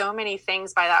lost so many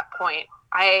things by that point.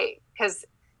 Because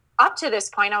up to this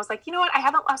point, I was like, you know what? I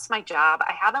haven't lost my job.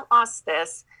 I haven't lost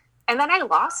this. And then I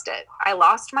lost it. I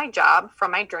lost my job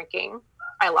from my drinking.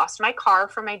 I lost my car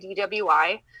from my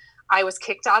DWI. I was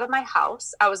kicked out of my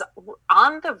house. I was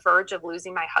on the verge of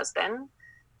losing my husband.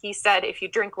 He said, if you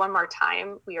drink one more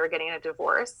time, we are getting a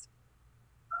divorce.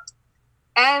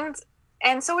 And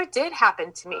so it did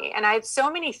happen to me. And I had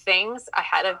so many things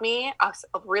ahead of me, a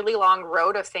really long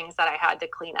road of things that I had to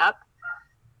clean up.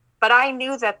 But I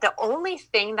knew that the only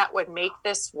thing that would make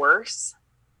this worse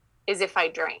is if I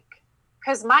drank.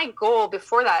 Because my goal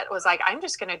before that was like, I'm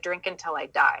just going to drink until I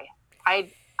die.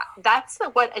 That's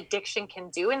what addiction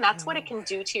can do. And that's what it can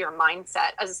do to your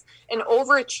mindset as an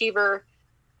overachiever,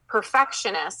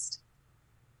 perfectionist,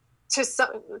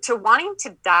 to wanting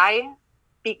to die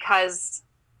because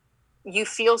you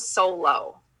feel so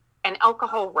low, and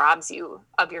alcohol robs you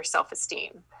of your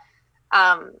self-esteem.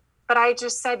 But I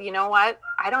just said, you know what?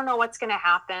 I don't know what's going to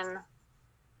happen,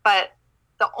 but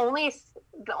the only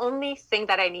thing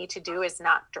that I need to do is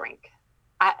not drink.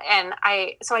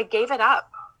 So I gave it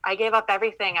up. I gave up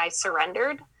everything. I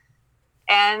surrendered,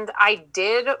 and I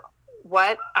did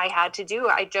what I had to do.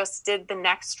 I just did the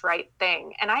next right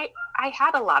thing. And I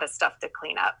had a lot of stuff to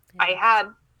clean up. Yeah.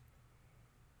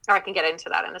 Or I can get into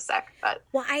that in a sec, but.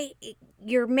 Well,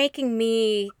 you're making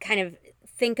me kind of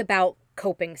think about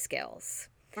coping skills.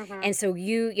 Mm-hmm. And so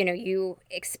you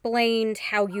explained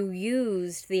how you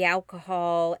used the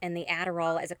alcohol and the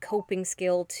Adderall as a coping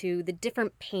skill to the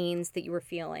different pains that you were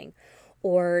feeling,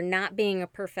 or not being a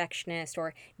perfectionist,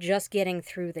 or just getting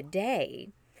through the day.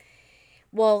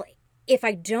 Well, if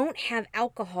I don't have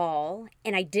alcohol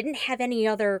and I didn't have any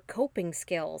other coping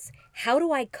skills, how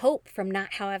do I cope from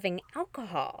not having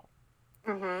alcohol?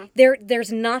 Mm-hmm.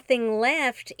 There's nothing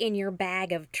left in your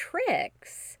bag of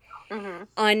tricks. Mm-hmm.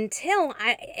 Until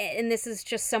and this is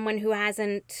just someone who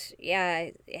hasn't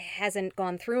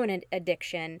gone through an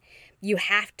addiction, you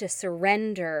have to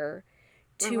surrender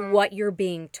to mm-hmm. what you're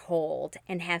being told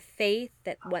and have faith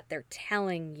that what they're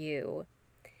telling you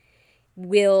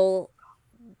will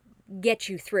get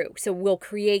you through. So we'll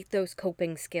create those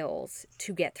coping skills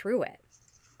to get through it.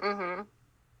 Mm-hmm.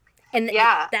 And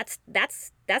yeah, that's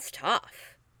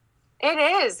tough. It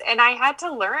is. And I had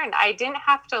to learn. I didn't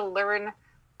have to learn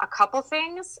a couple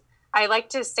things. I like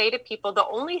to say to people, the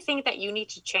only thing that you need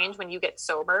to change when you get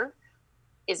sober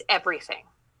is everything.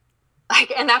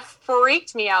 And that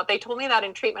freaked me out. They told me that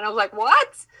in treatment. I was like,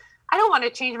 what? I don't want to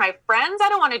change my friends. I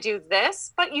don't want to do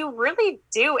this, but you really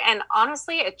do. And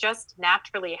honestly, it just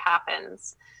naturally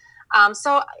happens.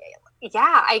 So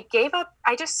yeah, I gave up.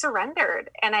 I just surrendered,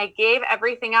 and I gave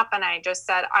everything up. And I just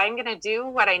said, I'm going to do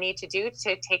what I need to do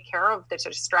to take care of the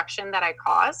destruction that I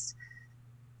caused.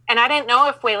 And I didn't know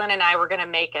if Waylon and I were going to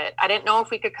make it. I didn't know if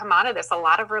we could come out of this. A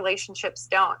lot of relationships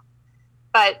don't.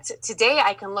 But today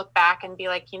I can look back and be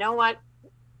like, you know what?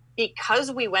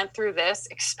 Because we went through this,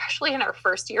 especially in our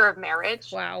first year of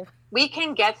marriage, wow, we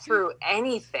can get through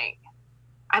anything.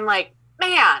 I'm like,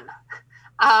 man.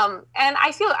 And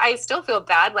I still feel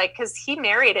bad, like, because he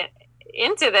married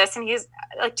into this, and he's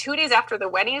like 2 days after the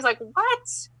wedding, he's like,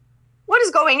 what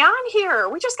is going on here?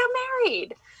 We just got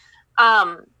married.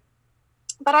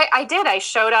 But I did. I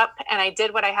showed up and I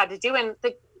did what I had to do. And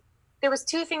there was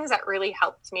two things that really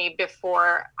helped me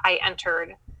before I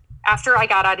entered. After I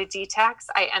got out of detox,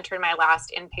 I entered my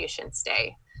last inpatient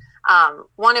stay.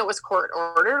 One, it was court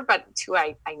ordered, but two,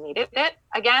 I needed it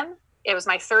again. It was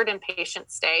my third inpatient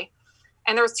stay.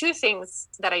 And there was two things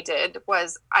that I did.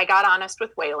 Was I got honest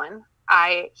with Waylon.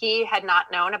 He had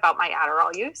not known about my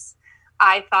Adderall use.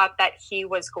 I thought that he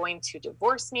was going to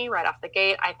divorce me right off the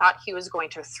gate. I thought he was going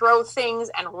to throw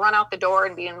things and run out the door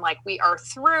and being like, we are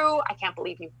through. I can't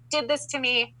believe you did this to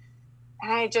me.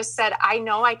 And I just said, I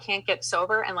know I can't get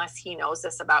sober unless he knows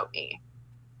this about me.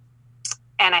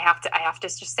 And I have to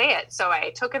just say it. So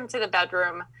I took him to the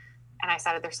bedroom and I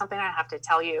said, there's something I have to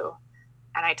tell you.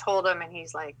 And I told him, and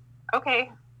he's like,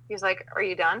 okay. He's like, are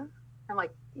you done? I'm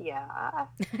like, yeah.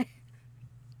 And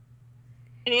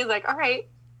he's like, all right.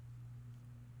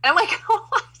 And I'm like,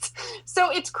 what?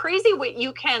 So it's crazy what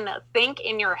you can think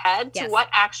in your head to what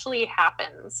actually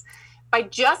happens by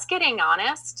just getting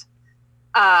honest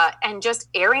and just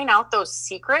airing out those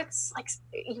secrets. Like,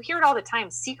 you hear it all the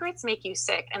time. Secrets make you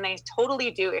sick, and they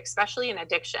totally do, especially in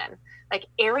addiction. Like,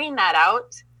 airing that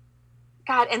out,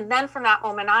 God. And then from that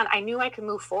moment on, I knew I could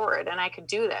move forward and I could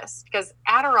do this, because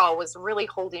Adderall was really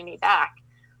holding me back.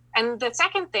 And the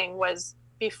second thing was,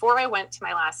 before I went to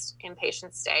my last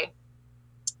inpatient stay,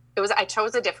 I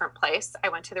chose a different place. I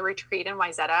went to the retreat in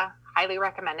Wayzata. Highly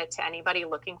recommend it to anybody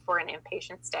looking for an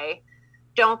inpatient stay.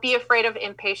 Don't be afraid of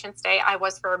inpatient stay. I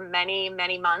was for many,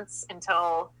 many months,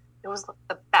 until it was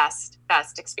the best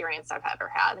experience I've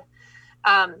ever had.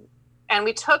 And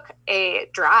we took a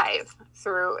drive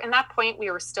through, and that point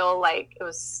we were still it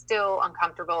was still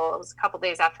uncomfortable. It was a couple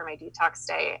days after my detox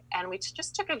day. And we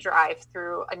just took a drive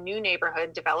through a new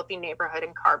neighborhood, developing neighborhood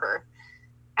in Carver.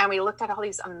 And we looked at all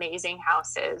these amazing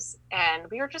houses,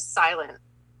 and we were just silent.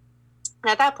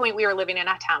 And at that point we were living in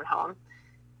a townhome,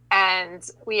 and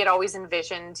we had always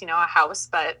envisioned, a house,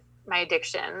 but my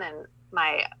addiction and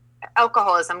my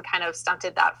alcoholism kind of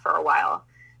stunted that for a while.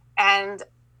 And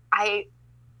I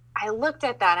looked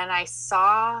at that, and I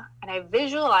saw, and I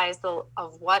visualized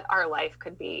of what our life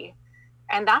could be.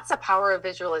 And that's the power of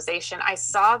visualization. I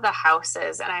saw the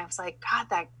houses, and I was like, God,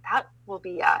 that will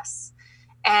be us.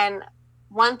 And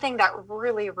one thing that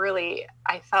really, really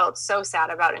I felt so sad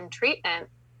about in treatment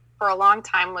for a long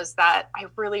time was that I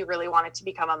really, really wanted to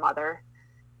become a mother.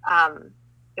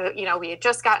 We had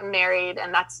just gotten married,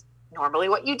 and that's normally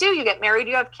what you do. You get married,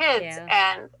 you have kids.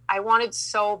 Yeah. And I wanted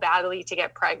so badly to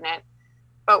get pregnant,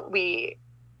 but we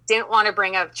didn't want to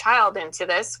bring a child into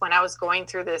this when I was going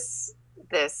through this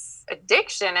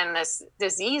addiction and this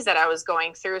disease that I was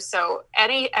going through. So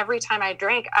every time I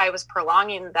drank, I was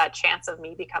prolonging that chance of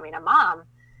me becoming a mom.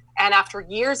 And after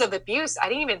years of abuse, I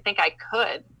didn't even think I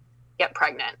could get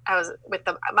pregnant. I was with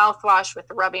the mouthwash, with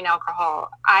the rubbing alcohol.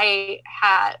 I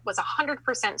was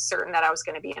 100% certain that I was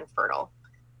going to be infertile.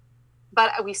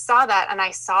 But we saw that, and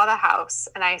I saw the house,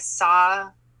 and I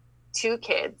saw 2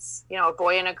 kids, a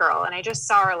boy and a girl, and I just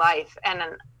saw our life. And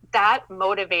that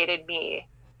motivated me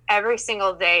every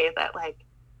single day that,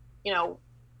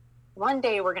 one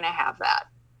day we're going to have that.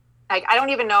 I don't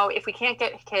even know if we can't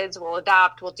get kids, we'll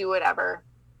adopt, we'll do whatever.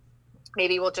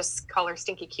 Maybe we'll just call her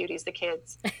stinky cuties, the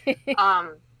kids.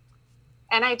 And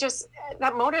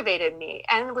that motivated me.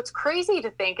 And what's crazy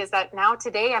to think is that now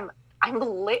today I'm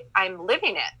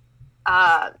living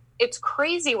it. It's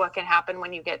crazy what can happen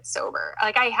when you get sober.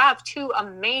 I have 2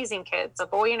 amazing kids, a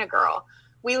boy and a girl.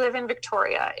 We live in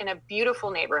Victoria in a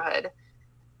beautiful neighborhood.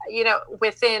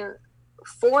 Within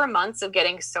 4 months of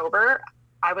getting sober,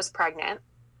 I was pregnant.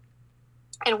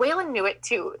 And Waylon knew it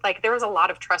too. There was a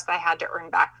lot of trust I had to earn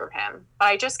back from him. But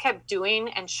I just kept doing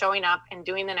and showing up and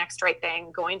doing the next right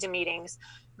thing, going to meetings,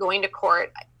 going to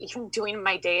court, even doing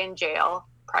my day in jail,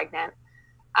 pregnant.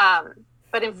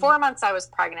 But in 4 months, I was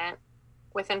pregnant.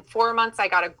 Within 4 months, I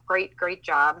got a great, great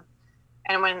job.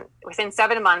 And within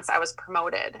 7 months, I was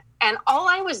promoted. And all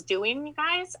I was doing, you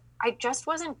guys, I just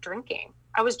wasn't drinking.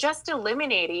 I was just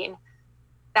eliminating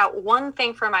that one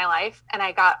thing from my life, and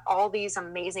I got all these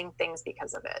amazing things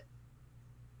because of it.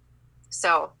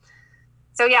 So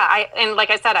yeah, and like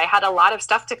I said, I had a lot of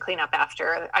stuff to clean up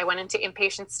after. I went into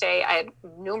inpatient stay. I had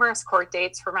numerous court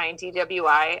dates for my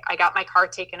DWI. I got my car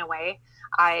taken away.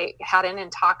 I had an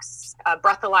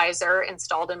breathalyzer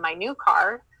installed in my new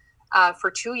car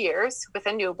for 2 years with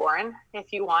a newborn.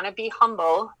 If you want to be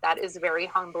humble, that is very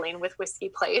humbling with whiskey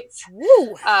plates.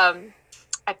 Woo.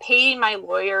 I paid my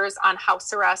lawyers on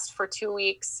house arrest for 2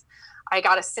 weeks. I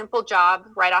got a simple job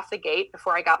right off the gate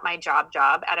before I got my job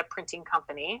at a printing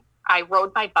company. I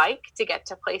rode my bike to get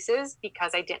to places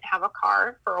because I didn't have a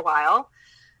car for a while.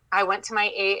 I went to my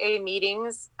AA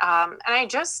meetings, and I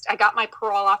got my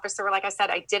parole officer. Like I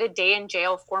said, I did a day in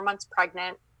jail, 4 months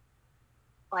pregnant,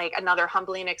 another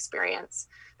humbling experience.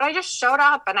 But I just showed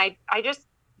up, and I just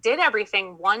did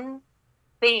everything one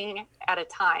thing at a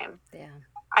time. Yeah.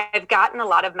 I've gotten a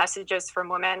lot of messages from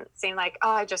women saying oh,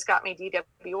 I just got my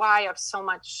DWI. I have so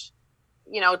much,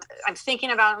 I'm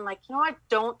thinking about it. I'm what?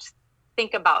 Don't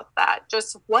think about that.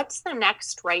 Just what's the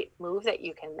next right move that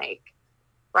you can make,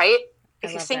 right?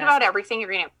 If you think about everything,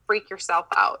 you're going to freak yourself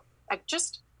out.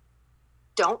 Just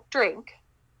don't drink.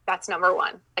 That's number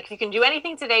one. If you can do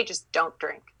anything today, just don't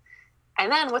drink.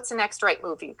 And then what's the next right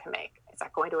move you can make? Is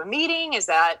that going to a meeting? Is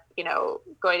that,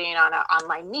 going on an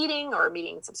online meeting or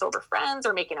meeting some sober friends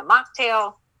or making a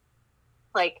mocktail?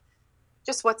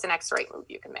 Just what's the next right move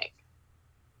you can make?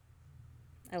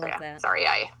 I love that. Sorry,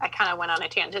 I kind of went on a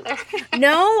tangent there.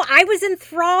 No, I was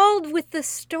enthralled with the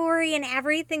story and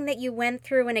everything that you went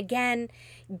through. And again,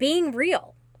 being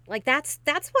real. Like that's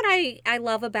what I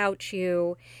love about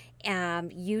you.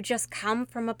 You just come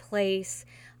from a place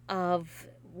of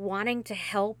wanting to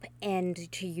help and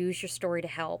to use your story to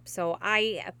help. So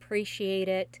I appreciate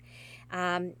it.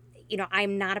 Um,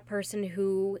 I'm not a person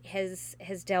who has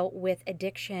dealt with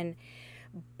addiction,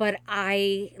 but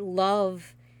I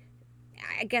love,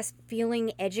 I guess,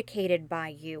 feeling educated by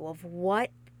you of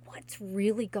what's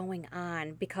really going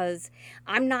on, because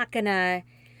I'm not going to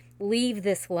leave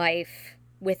this life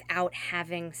without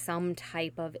having some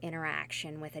type of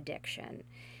interaction with addiction.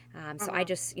 So I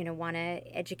just, want to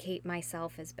educate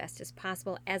myself as best as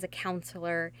possible. As a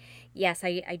counselor, yes,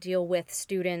 I deal with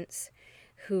students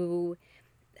who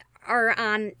are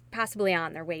possibly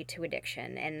on their way to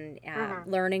addiction, and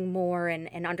learning more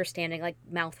and understanding, like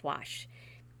mouthwash.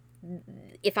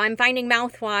 If I'm finding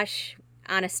mouthwash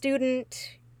on a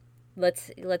student,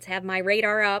 let's have my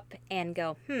radar up and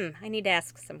go, I need to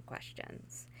ask some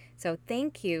questions. So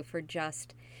thank you for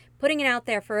just putting it out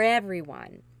there for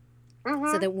everyone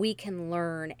so that we can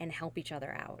learn and help each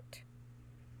other out.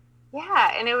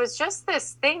 Yeah, and it was just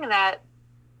this thing that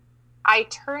I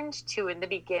turned to in the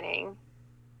beginning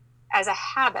as a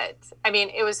habit. I mean,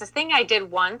 it was a thing I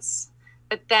did once,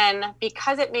 but then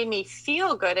because it made me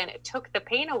feel good and it took the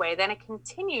pain away, then I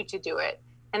continued to do it.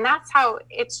 And that's how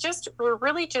we're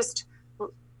really just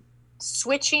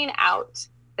switching out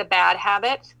the bad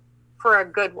habit for a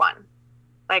good one.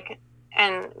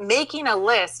 And making a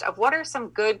list of what are some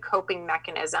good coping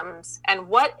mechanisms and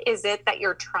what is it that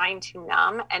you're trying to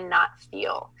numb and not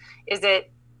feel. Is it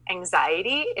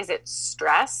anxiety? Is it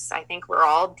stress? I think we're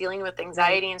all dealing with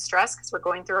anxiety and stress because we're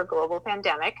going through a global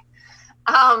pandemic.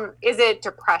 Is it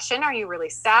depression? Are you really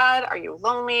sad? Are you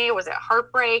lonely? Was it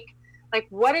heartbreak? Like,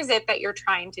 what is it that you're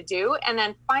trying to do? And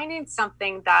then finding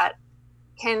something that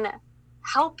can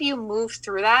help you move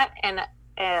through that in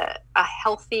a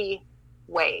healthy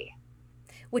way.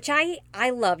 Which I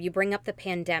love. You bring up the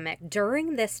pandemic.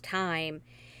 During this time,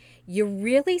 you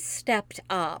really stepped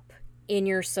up in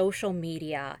your social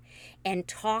media and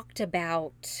talked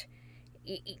about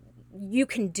you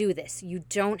can do this. You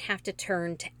don't have to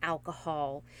turn to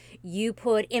alcohol. You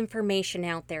put information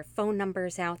out there, phone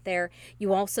numbers out there.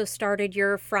 You also started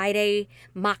your Friday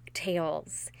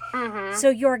mocktails. So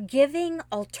you're giving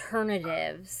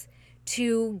alternatives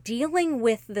to dealing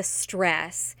with the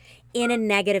stress in a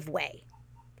negative way.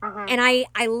 And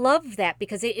I love that,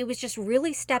 because it was just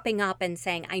really stepping up and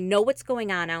saying, I know what's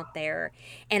going on out there,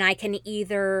 and I can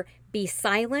either be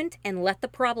silent and let the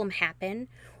problem happen,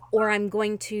 or I'm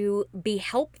going to be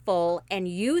helpful and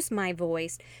use my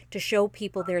voice to show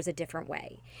people there's a different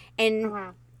way.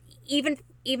 And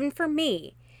even for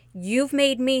me, you've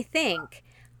made me think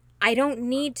I don't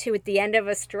need to, at the end of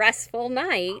a stressful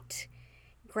night,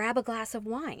 grab a glass of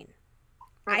wine.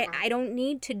 I don't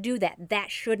need to do that. That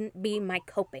shouldn't be my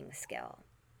coping skill.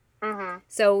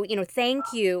 So,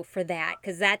 thank you for that,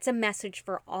 because that's a message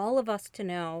for all of us to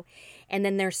know. And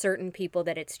then there's certain people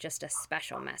that it's just a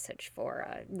special message for,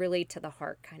 really to the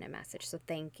heart kind of message. So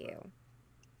thank you.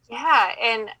 Yeah.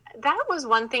 And that was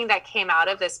one thing that came out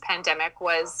of this pandemic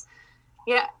was,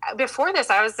 before this,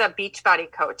 I was a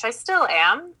Beachbody coach. I still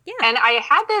am. Yeah. And I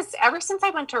had this ever since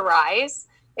I went to Rise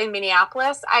in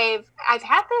Minneapolis. I've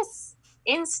had this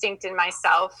instinct in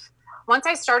myself once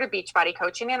I started Beachbody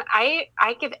coaching, and I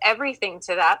give everything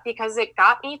to that because it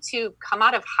got me to come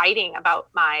out of hiding about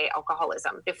my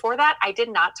alcoholism. Before that, I did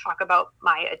not talk about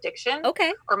my addiction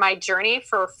or my journey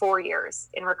for 4 years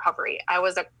in recovery. I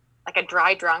was like a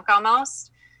dry drunk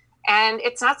almost, and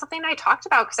it's not something I talked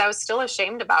about because I was still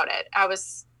ashamed about it.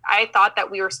 I thought that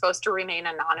we were supposed to remain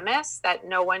anonymous, that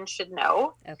no one should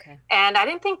know. And I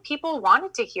didn't think people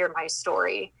wanted to hear my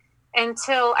story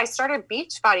until I started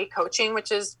Beachbody coaching,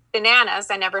 which is bananas.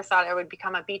 I never thought I would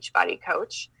become a Beachbody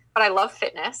coach, but I love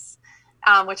fitness,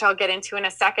 which I'll get into in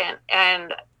a second.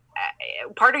 And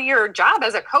part of your job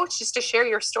as a coach is to share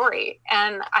your story.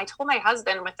 And I told my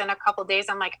husband within a couple of days,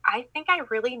 I'm like, I think I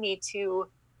really need to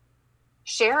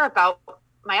share about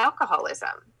my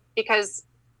alcoholism, because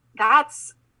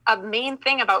that's a main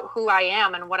thing about who I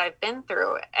am and what I've been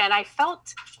through. And I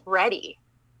felt ready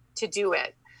to do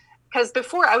it. Because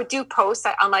before I would do posts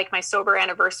on like my sober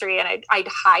anniversary, and I'd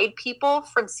hide people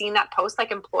from seeing that post,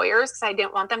 like employers, because I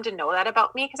didn't want them to know that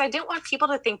about me, because I didn't want people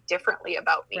to think differently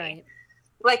about me. Right.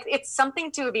 Like, it's something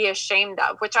to be ashamed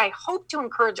of, which I hope to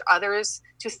encourage others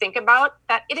to think about,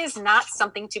 that it is not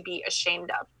something to be ashamed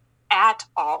of at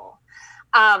all.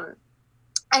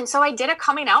 And so I did a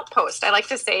coming out post. I like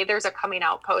to say there's a coming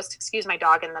out post. Excuse my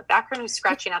dog in the background who's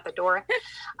scratching at the door.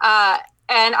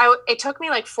 And it took me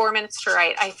like 4 minutes to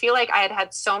write. I feel like I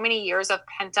had so many years of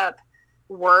pent up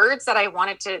words that I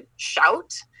wanted to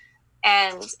shout.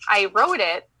 And I wrote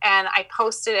it and I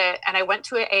posted it, and I went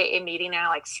to an AA meeting and I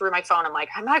like threw my phone. I'm like,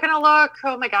 I'm not going to look.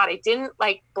 Oh my God. I didn't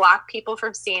like block people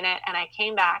from seeing it. And I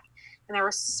came back and there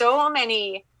were so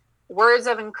many words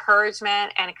of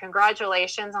encouragement and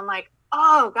congratulations. I'm like,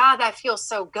 oh God, that feels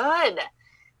so good.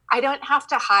 I don't have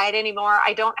to hide anymore.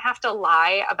 I don't have to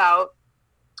lie about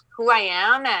who I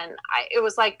am. And it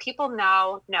was like, people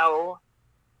now know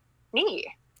me.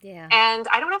 Yeah. And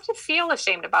I don't have to feel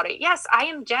ashamed about it. Yes, I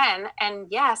am Jen. And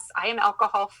yes, I am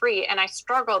alcohol free. And I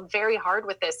struggled very hard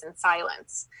with this in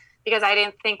silence because I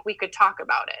didn't think we could talk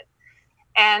about it.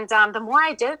 And the more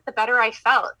I did, the better I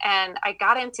felt. And I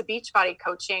got into Beachbody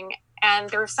coaching. And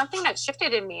there was something that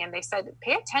shifted in me. And they said,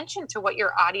 pay attention to what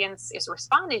your audience is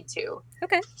responding to.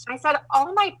 Okay. I said,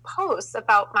 all my posts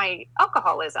about my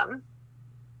alcoholism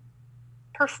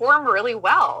perform really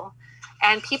well.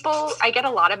 And I get a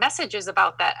lot of messages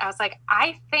about that. I was like,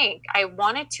 I think I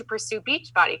wanted to pursue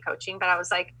Beachbody coaching, but I was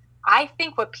like, I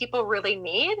think what people really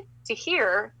need to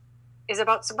hear is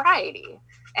about sobriety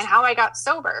and how I got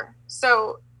sober.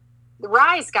 So the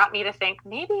Rise got me to think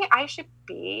maybe I should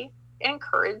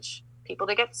encourage people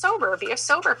to get sober, be a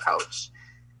sober coach.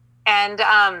 And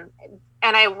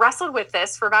I wrestled with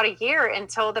this for about a year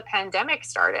until the pandemic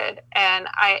started. And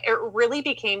it really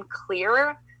became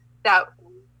clear that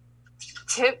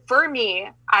for me,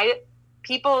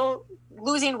 people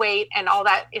losing weight and all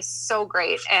that is so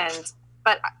great.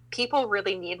 But people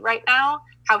really need right now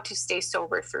how to stay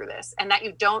sober through this, and that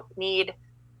you don't need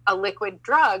a liquid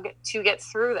drug to get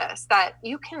through this, that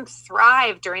you can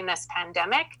thrive during this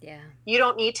pandemic. Yeah. You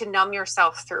don't need to numb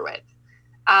yourself through it.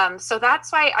 So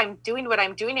that's why I'm doing what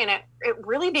I'm doing. And it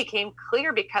really became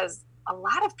clear because a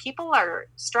lot of people are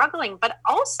struggling, but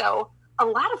also a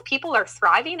lot of people are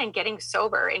thriving and getting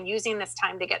sober and using this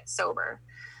time to get sober.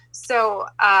 So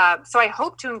I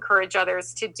hope to encourage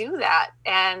others to do that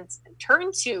and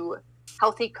turn to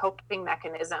healthy coping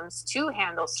mechanisms to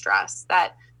handle stress,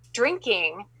 that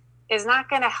drinking is not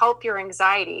going to help your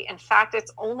anxiety. In fact,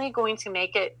 it's only going to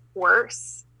make it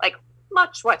worse, like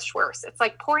much, much worse. It's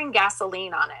like pouring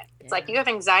gasoline on it. It's like you have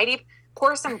anxiety,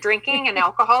 pour some drinking and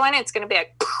alcohol in it. It's going to be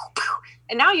like, poof, poof,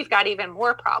 and now you've got even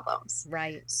more problems.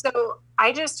 Right. So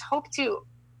I just hope to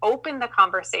open the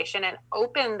conversation and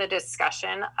open the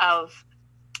discussion of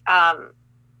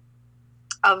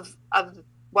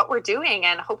what we're doing,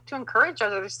 and hope to encourage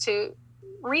others to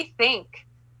rethink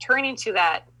turning to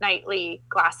that nightly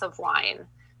glass of wine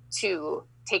to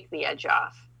take the edge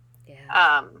off.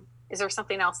 Yeah. Is there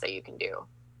something else that you can do?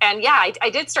 And yeah, I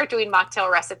did start doing mocktail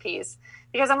recipes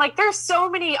because I'm like, there's so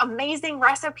many amazing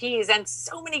recipes and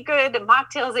so many good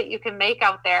mocktails that you can make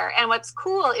out there. And what's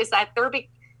cool is that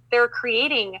they're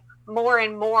creating more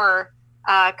and more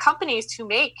companies to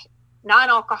make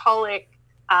non-alcoholic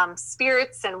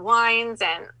spirits and wines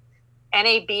and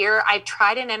NA beer. I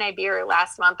tried an NA beer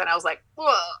last month and I was like,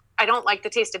 whoa, I don't like the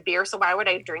taste of beer, so why would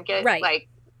I drink it? Right. Like,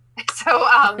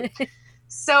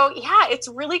 so yeah, it's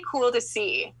really cool to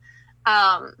see.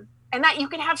 And that you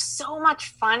can have so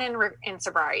much fun in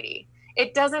sobriety.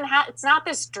 It's not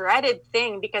this dreaded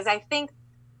thing, because I think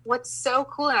what's so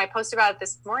cool, and I posted about it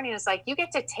this morning, is like, you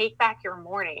get to take back your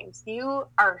mornings. You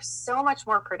are so much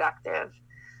more productive.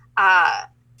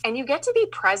 And you get to be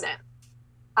present.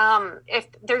 If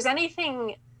there's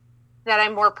anything that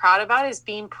I'm more proud about, is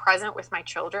being present with my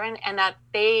children, and that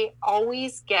they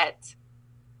always get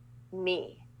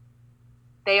me.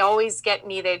 They always get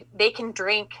me. They can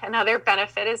drink. Another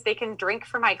benefit is they can drink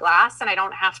from my glass and I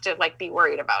don't have to like be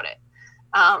worried about it.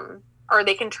 Or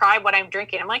they can try what I'm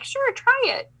drinking. I'm like, sure, try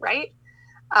it. Right.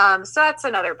 So that's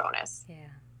another bonus. Yeah.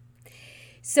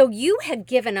 So you have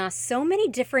given us so many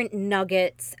different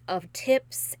nuggets of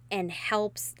tips and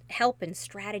help and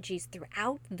strategies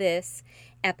throughout this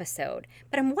episode.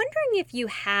 But I'm wondering if you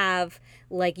have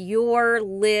like your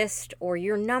list or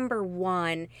your number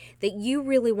one that you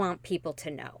really want people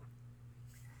to know.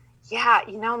 Yeah,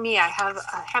 you know me, I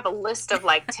have a list of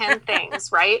like 10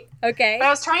 things, right? Okay. But I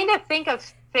was trying to think of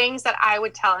things that I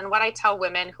would tell, and what I tell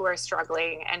women who are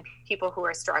struggling and people who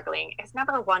are struggling is,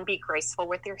 number one, be graceful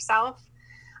with yourself.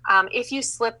 If you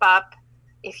slip up,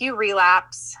 if you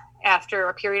relapse after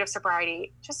a period of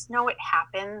sobriety, just know it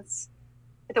happens.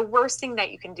 The worst thing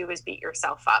that you can do is beat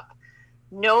yourself up.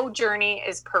 No journey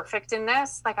is perfect in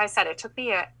this. Like I said, it took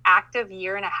me an active 1.5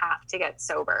 years to get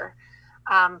sober.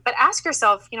 But ask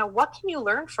yourself, what can you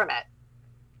learn from it?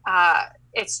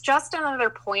 It's just another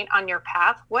point on your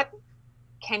path. What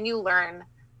can you learn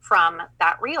from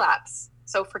that relapse?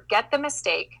 So forget the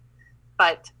mistake,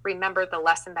 but remember the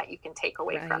lesson that you can take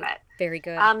away from it. Very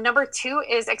good. Number 2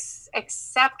 is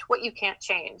accept what you can't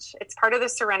change. It's part of the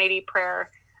serenity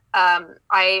prayer.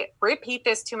 I repeat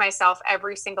this to myself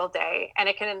every single day, and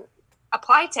it can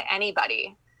apply to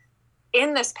anybody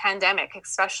in this pandemic,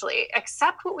 especially.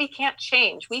 Accept what we can't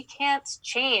change. We can't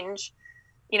change,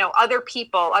 other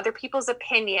people's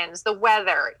opinions, the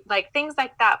weather, like things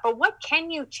like that. But what can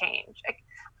you change?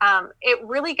 It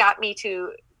really got me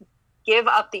to give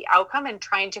up the outcome and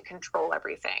trying to control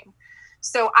everything.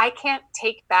 So I can't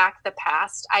take back the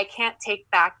past. I can't take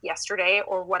back yesterday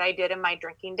or what I did in my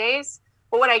drinking days.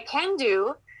 But what I can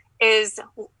do is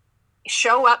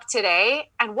show up today,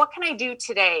 and what can I do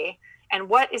today? And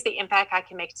what is the impact I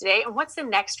can make today? And what's the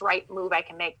next right move I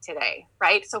can make today,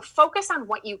 right? So focus on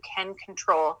what you can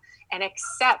control and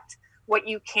accept what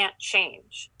you can't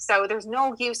change. So there's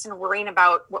no use in worrying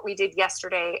about what we did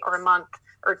yesterday or a month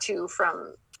or two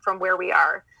from where we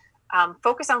are.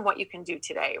 Focus on what you can do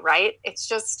today, right? It's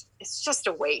just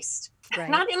a waste. Right.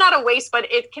 Not a waste,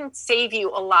 but it can save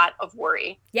you a lot of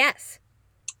worry. Yes.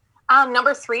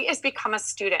 Number 3 is become a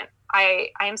student. I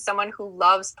am someone who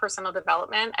loves personal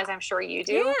development, as I'm sure you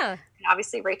do. Yeah. And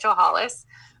obviously Rachel Hollis.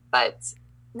 But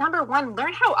number 1,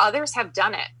 learn how others have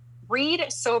done it. Read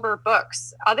sober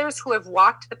books, others who have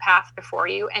walked the path before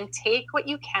you, and take what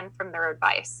you can from their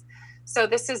advice. So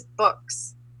this is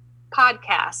books,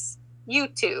 podcasts,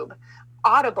 YouTube.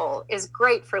 Audible is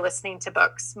great for listening to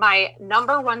books. My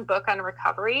number 1 book on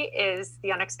recovery is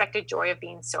The Unexpected Joy of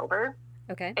Being Sober.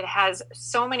 Okay. It has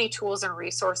so many tools and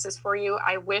resources for you.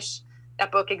 I wish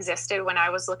that book existed when I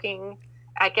was looking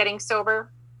at getting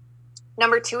sober.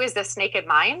 Number 2 is This Naked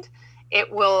Mind.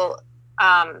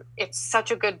 It's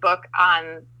such a good book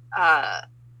on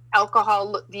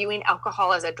alcohol, viewing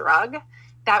alcohol as a drug.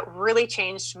 That really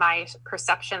changed my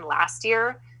perception last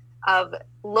year of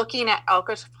looking at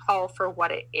alcohol for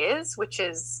what it is, which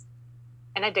is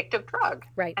an addictive drug.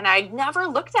 Right. And I never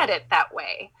looked at it that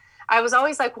way. I was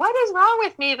always like, what is wrong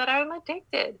with me that I'm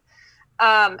addicted?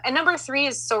 And number 3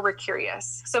 is Sober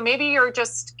Curious. So maybe you're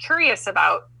just curious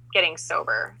about getting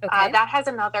sober. Okay. That has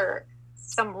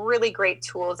some really great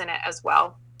tools in it as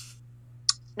well.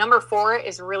 Number 4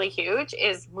 is really huge,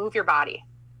 is move your body.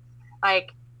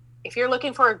 Like, if you're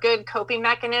looking for a good coping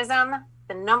mechanism,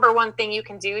 the number 1 thing you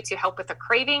can do to help with a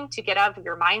craving, to get out of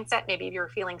your mindset, maybe if you're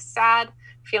feeling sad,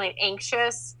 feeling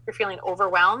anxious, you're feeling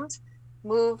overwhelmed,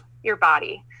 move your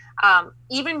body.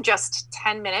 Even just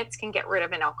 10 minutes can get rid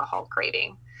of an alcohol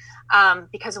craving.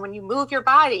 Because when you move your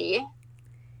body,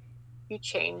 you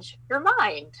change your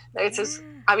mind. This is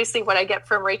obviously what I get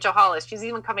from Rachel Hollis. She's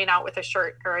even coming out with a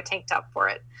shirt or a tank top for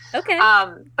it. Okay.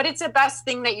 But it's the best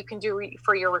thing that you can do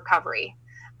for your recovery.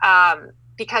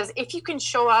 Because if you can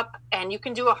show up and you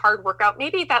can do a hard workout,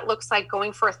 maybe that looks like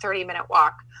going for a 30-minute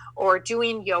walk or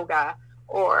doing yoga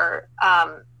or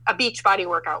a beach body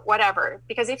workout, whatever.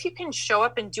 Because if you can show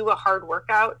up and do a hard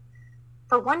workout,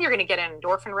 for one, you're going to get an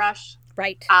endorphin rush.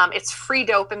 Right. It's free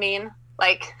dopamine.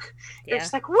 Like, you're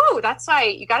just like, whoa, that's why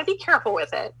you got to be careful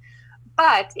with it.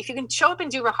 But if you can show up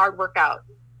and do a hard workout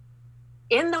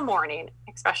in the morning,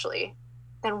 especially,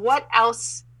 then what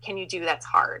else can you do that's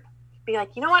hard? Be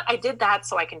like, you know what? I did that,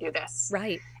 so I can do this.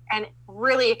 Right. And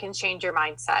really, it can change your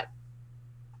mindset.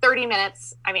 30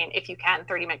 minutes. I mean, if you can,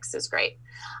 30 minutes is great.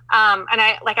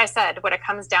 Like I said, what it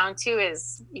comes down to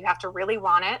is you have to really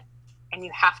want it and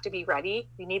you have to be ready.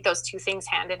 You need those 2 things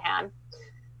hand in hand.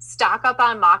 Stock up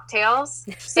on mocktails.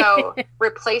 So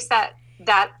replace that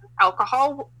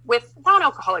alcohol with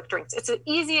non-alcoholic drinks. It's the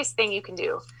easiest thing you can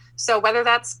do. So whether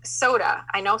that's soda,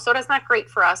 I know soda's not great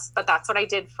for us, but that's what I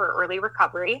did for early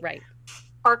recovery. Right.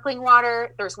 Sparkling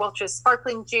water, there's Welch's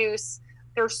sparkling juice.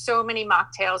 There's so many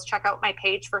mocktails. Check out my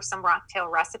page for some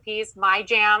mocktail recipes. My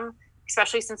jam,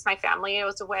 especially since my family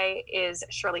was away, is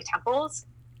Shirley Temple's.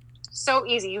 So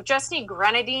easy. You just need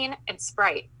grenadine and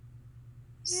Sprite.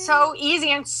 So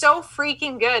easy and so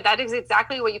freaking good. That is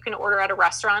exactly what you can order at a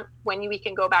restaurant when we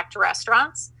can go back to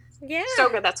restaurants. Yeah. So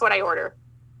good. That's what I order.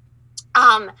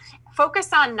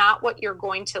 Focus on not what you're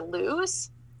going to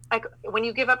lose, like when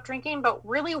you give up drinking, but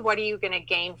really what are you going to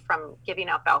gain from giving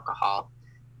up alcohol?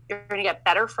 You're going to get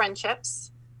better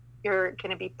friendships. You're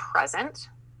going to be present.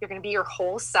 You're going to be your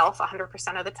whole self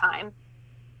 100% of the time.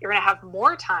 You're going to have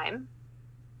more time.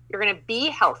 You're going to be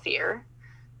healthier,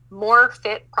 more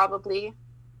fit probably.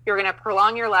 You're going to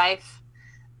prolong your life.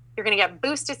 You're going to get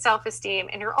boosted self-esteem,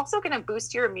 and you're also going to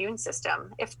boost your immune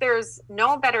system. If there's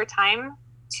no better time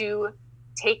to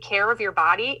take care of your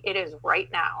body, it is right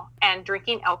now. And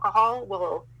drinking alcohol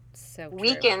will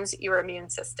weakens your immune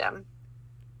system.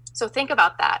 So think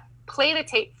about that. Play the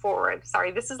tape forward.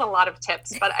 Sorry, this is a lot of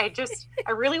tips, but I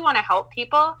really want to help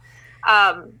people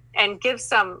and give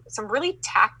some really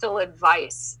tactile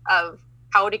advice of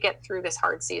how to get through this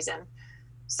hard season.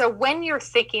 So when you're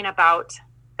thinking about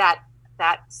that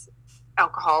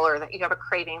alcohol or that you have a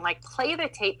craving, like play the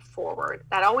tape forward.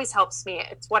 That always helps me.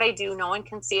 It's what I do. No one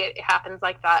can see it. It happens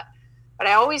like that. But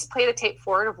I always play the tape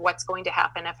forward of what's going to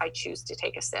happen if I choose to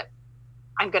take a sip.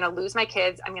 I'm going to lose my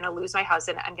kids. I'm going to lose my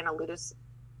husband. I'm going to lose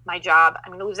my job.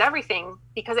 I'm going to lose everything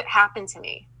because it happened to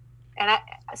me. And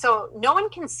so no one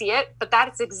can see it, but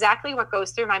that is exactly what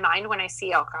goes through my mind when I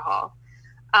see alcohol.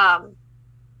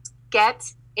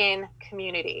 Get in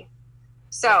community.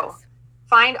 So yes.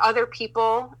 Find other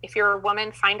people. If you're a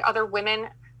woman, find other women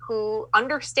who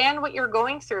understand what you're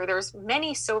going through. There's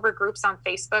many sober groups on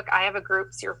Facebook. I have a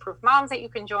group, Zero Proof Moms, that you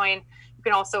can join. You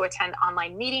can also attend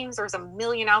online meetings. There's a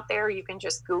million out there. You can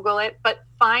just Google it, but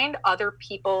find other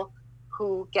people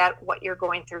who get what you're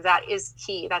going through. That is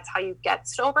key. That's how you get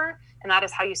sober, and that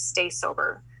is how you stay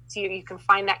sober. So you can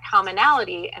find that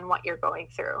commonality in what you're going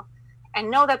through. And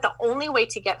know that the only way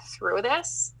to get through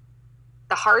this,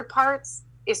 the hard parts,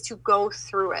 is to go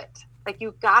through it. Like,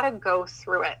 you gotta go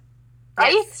through it,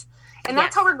 right? Yes. And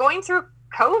that's how we're going through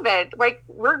COVID. Like,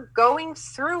 we're going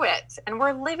through it and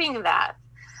we're living that.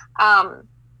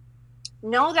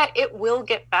 Know that it will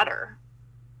get better.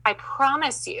 I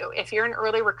promise you, if you're in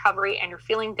early recovery and you're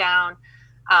feeling down,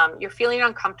 you're feeling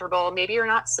uncomfortable, maybe you're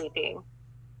not sleeping,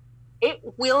 it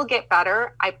will get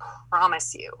better. I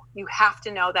promise you. You have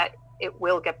to know that it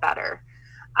will get better.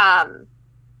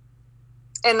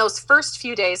 And those first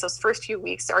few days, those first few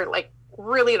weeks are like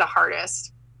really the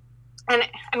hardest. And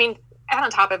I mean, add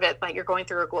on top of it, like, you're going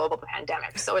through a global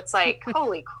pandemic. So it's like,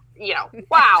 holy,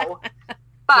 wow.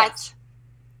 But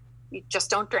you just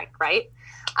don't drink, right?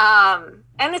 And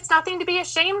it's nothing to be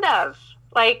ashamed of.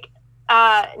 Like,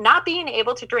 not being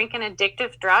able to drink an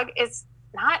addictive drug is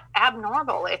not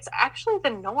abnormal. It's actually the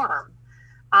norm.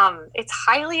 It's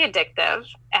highly addictive,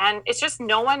 and it's just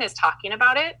no one is talking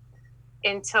about it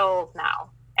until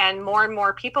now. And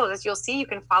more people, as you'll see, you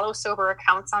can follow sober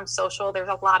accounts on social. There's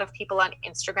a lot of people on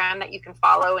Instagram that you can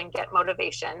follow and get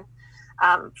motivation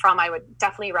from. I would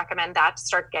definitely recommend that, to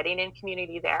start getting in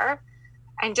community there.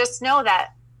 And just know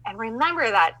that, and remember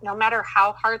that no matter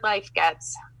how hard life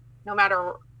gets, no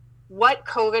matter what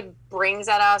COVID brings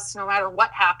at us, no matter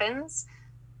what happens,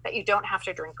 that you don't have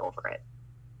to drink over it.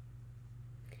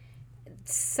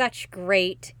 Such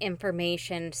great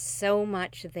information, so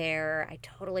much there. I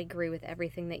totally agree with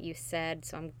everything that you said,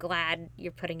 so I'm glad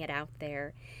you're putting it out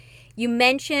there. You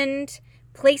mentioned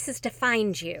places to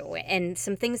find you and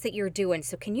some things that you're doing.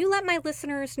 So can you let my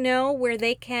listeners know where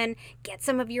they can get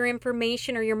some of your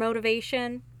information or your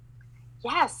motivation?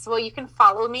 Yes. Well, you can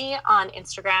follow me on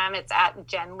Instagram. It's at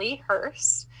Jen Lee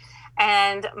Hurst.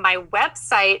 And my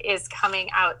website is coming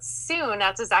out soon.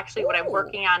 That's actually what I'm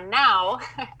working on now,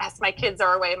 as my kids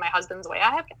are away, my husband's away.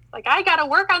 I got to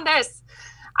work on this.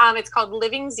 It's called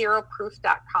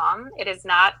livingzeroproof.com. It is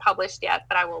not published yet,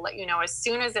 but I will let you know as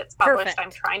soon as it's published. Perfect. I'm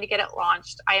trying to get it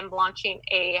launched. I am launching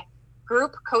a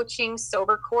group coaching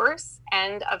sober course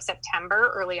end of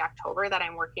September, early October, that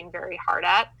I'm working very hard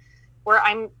at, where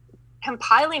I'm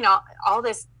compiling all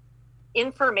this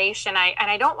information.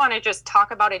 I don't want to just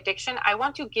talk about addiction. I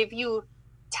want to give you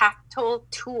tactile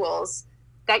tools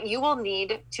that you will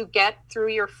need to get through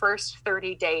your first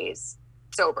 30 days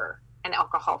sober and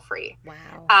alcohol free.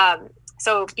 Wow.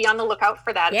 So be on the lookout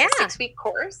for that. It's a 6-week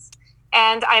course.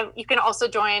 And you can also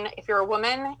join, if you're a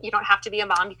woman, you don't have to be a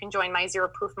mom. You can join my Zero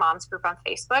Proof Moms group on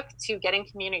Facebook to get in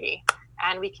community,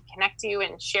 and we can connect you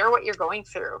and share what you're going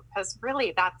through. Because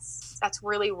really, that's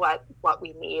really what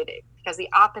we need. Because the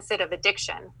opposite of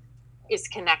addiction is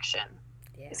connection,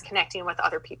 is connecting with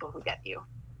other people who get you.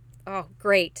 Oh,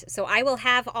 great. So I will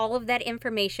have all of that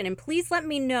information, and please let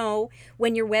me know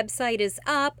when your website is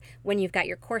up, when you've got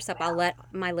your course up. I'll let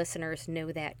my listeners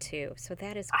know that too. So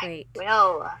that is great. I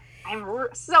will. I'm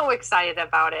so excited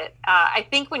about it. I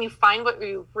think when you find what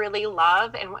you really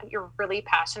love and what you're really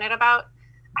passionate about,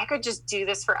 I could just do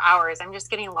this for hours. I'm just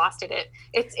getting lost in it.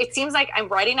 It seems like I'm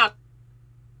writing out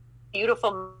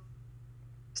beautiful.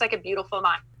 It's like a beautiful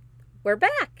mind. We're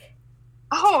back.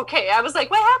 Oh, okay. I was like,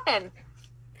 what happened?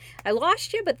 I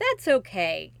lost you, but that's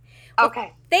okay. Well,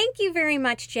 okay. Thank you very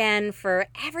much, Jen, for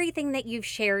everything that you've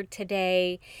shared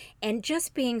today and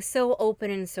just being so open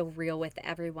and so real with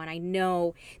everyone. I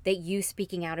know that you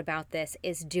speaking out about this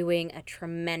is doing a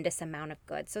tremendous amount of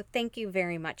good. So thank you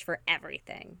very much for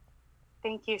everything.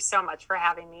 Thank you so much for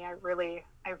having me. I really,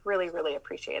 really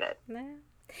appreciate it. And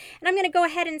I'm going to go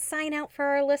ahead and sign out for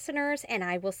our listeners, and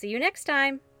I will see you next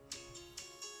time.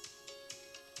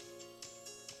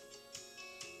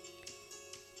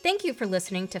 Thank you for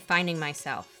listening to Finding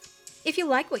Myself. If you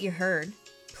like what you heard,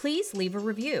 please leave a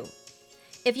review.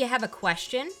 If you have a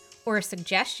question or a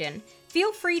suggestion,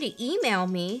 feel free to email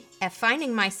me at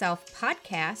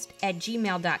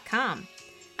findingmyselfpodcast@gmail.com.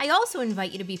 I also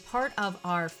invite you to be part of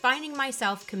our Finding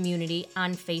Myself community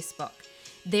on Facebook.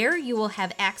 There you will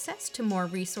have access to more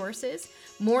resources,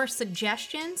 more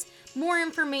suggestions, more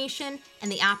information, and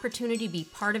the opportunity to be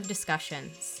part of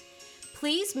discussions.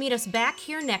 Please meet us back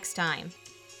here next time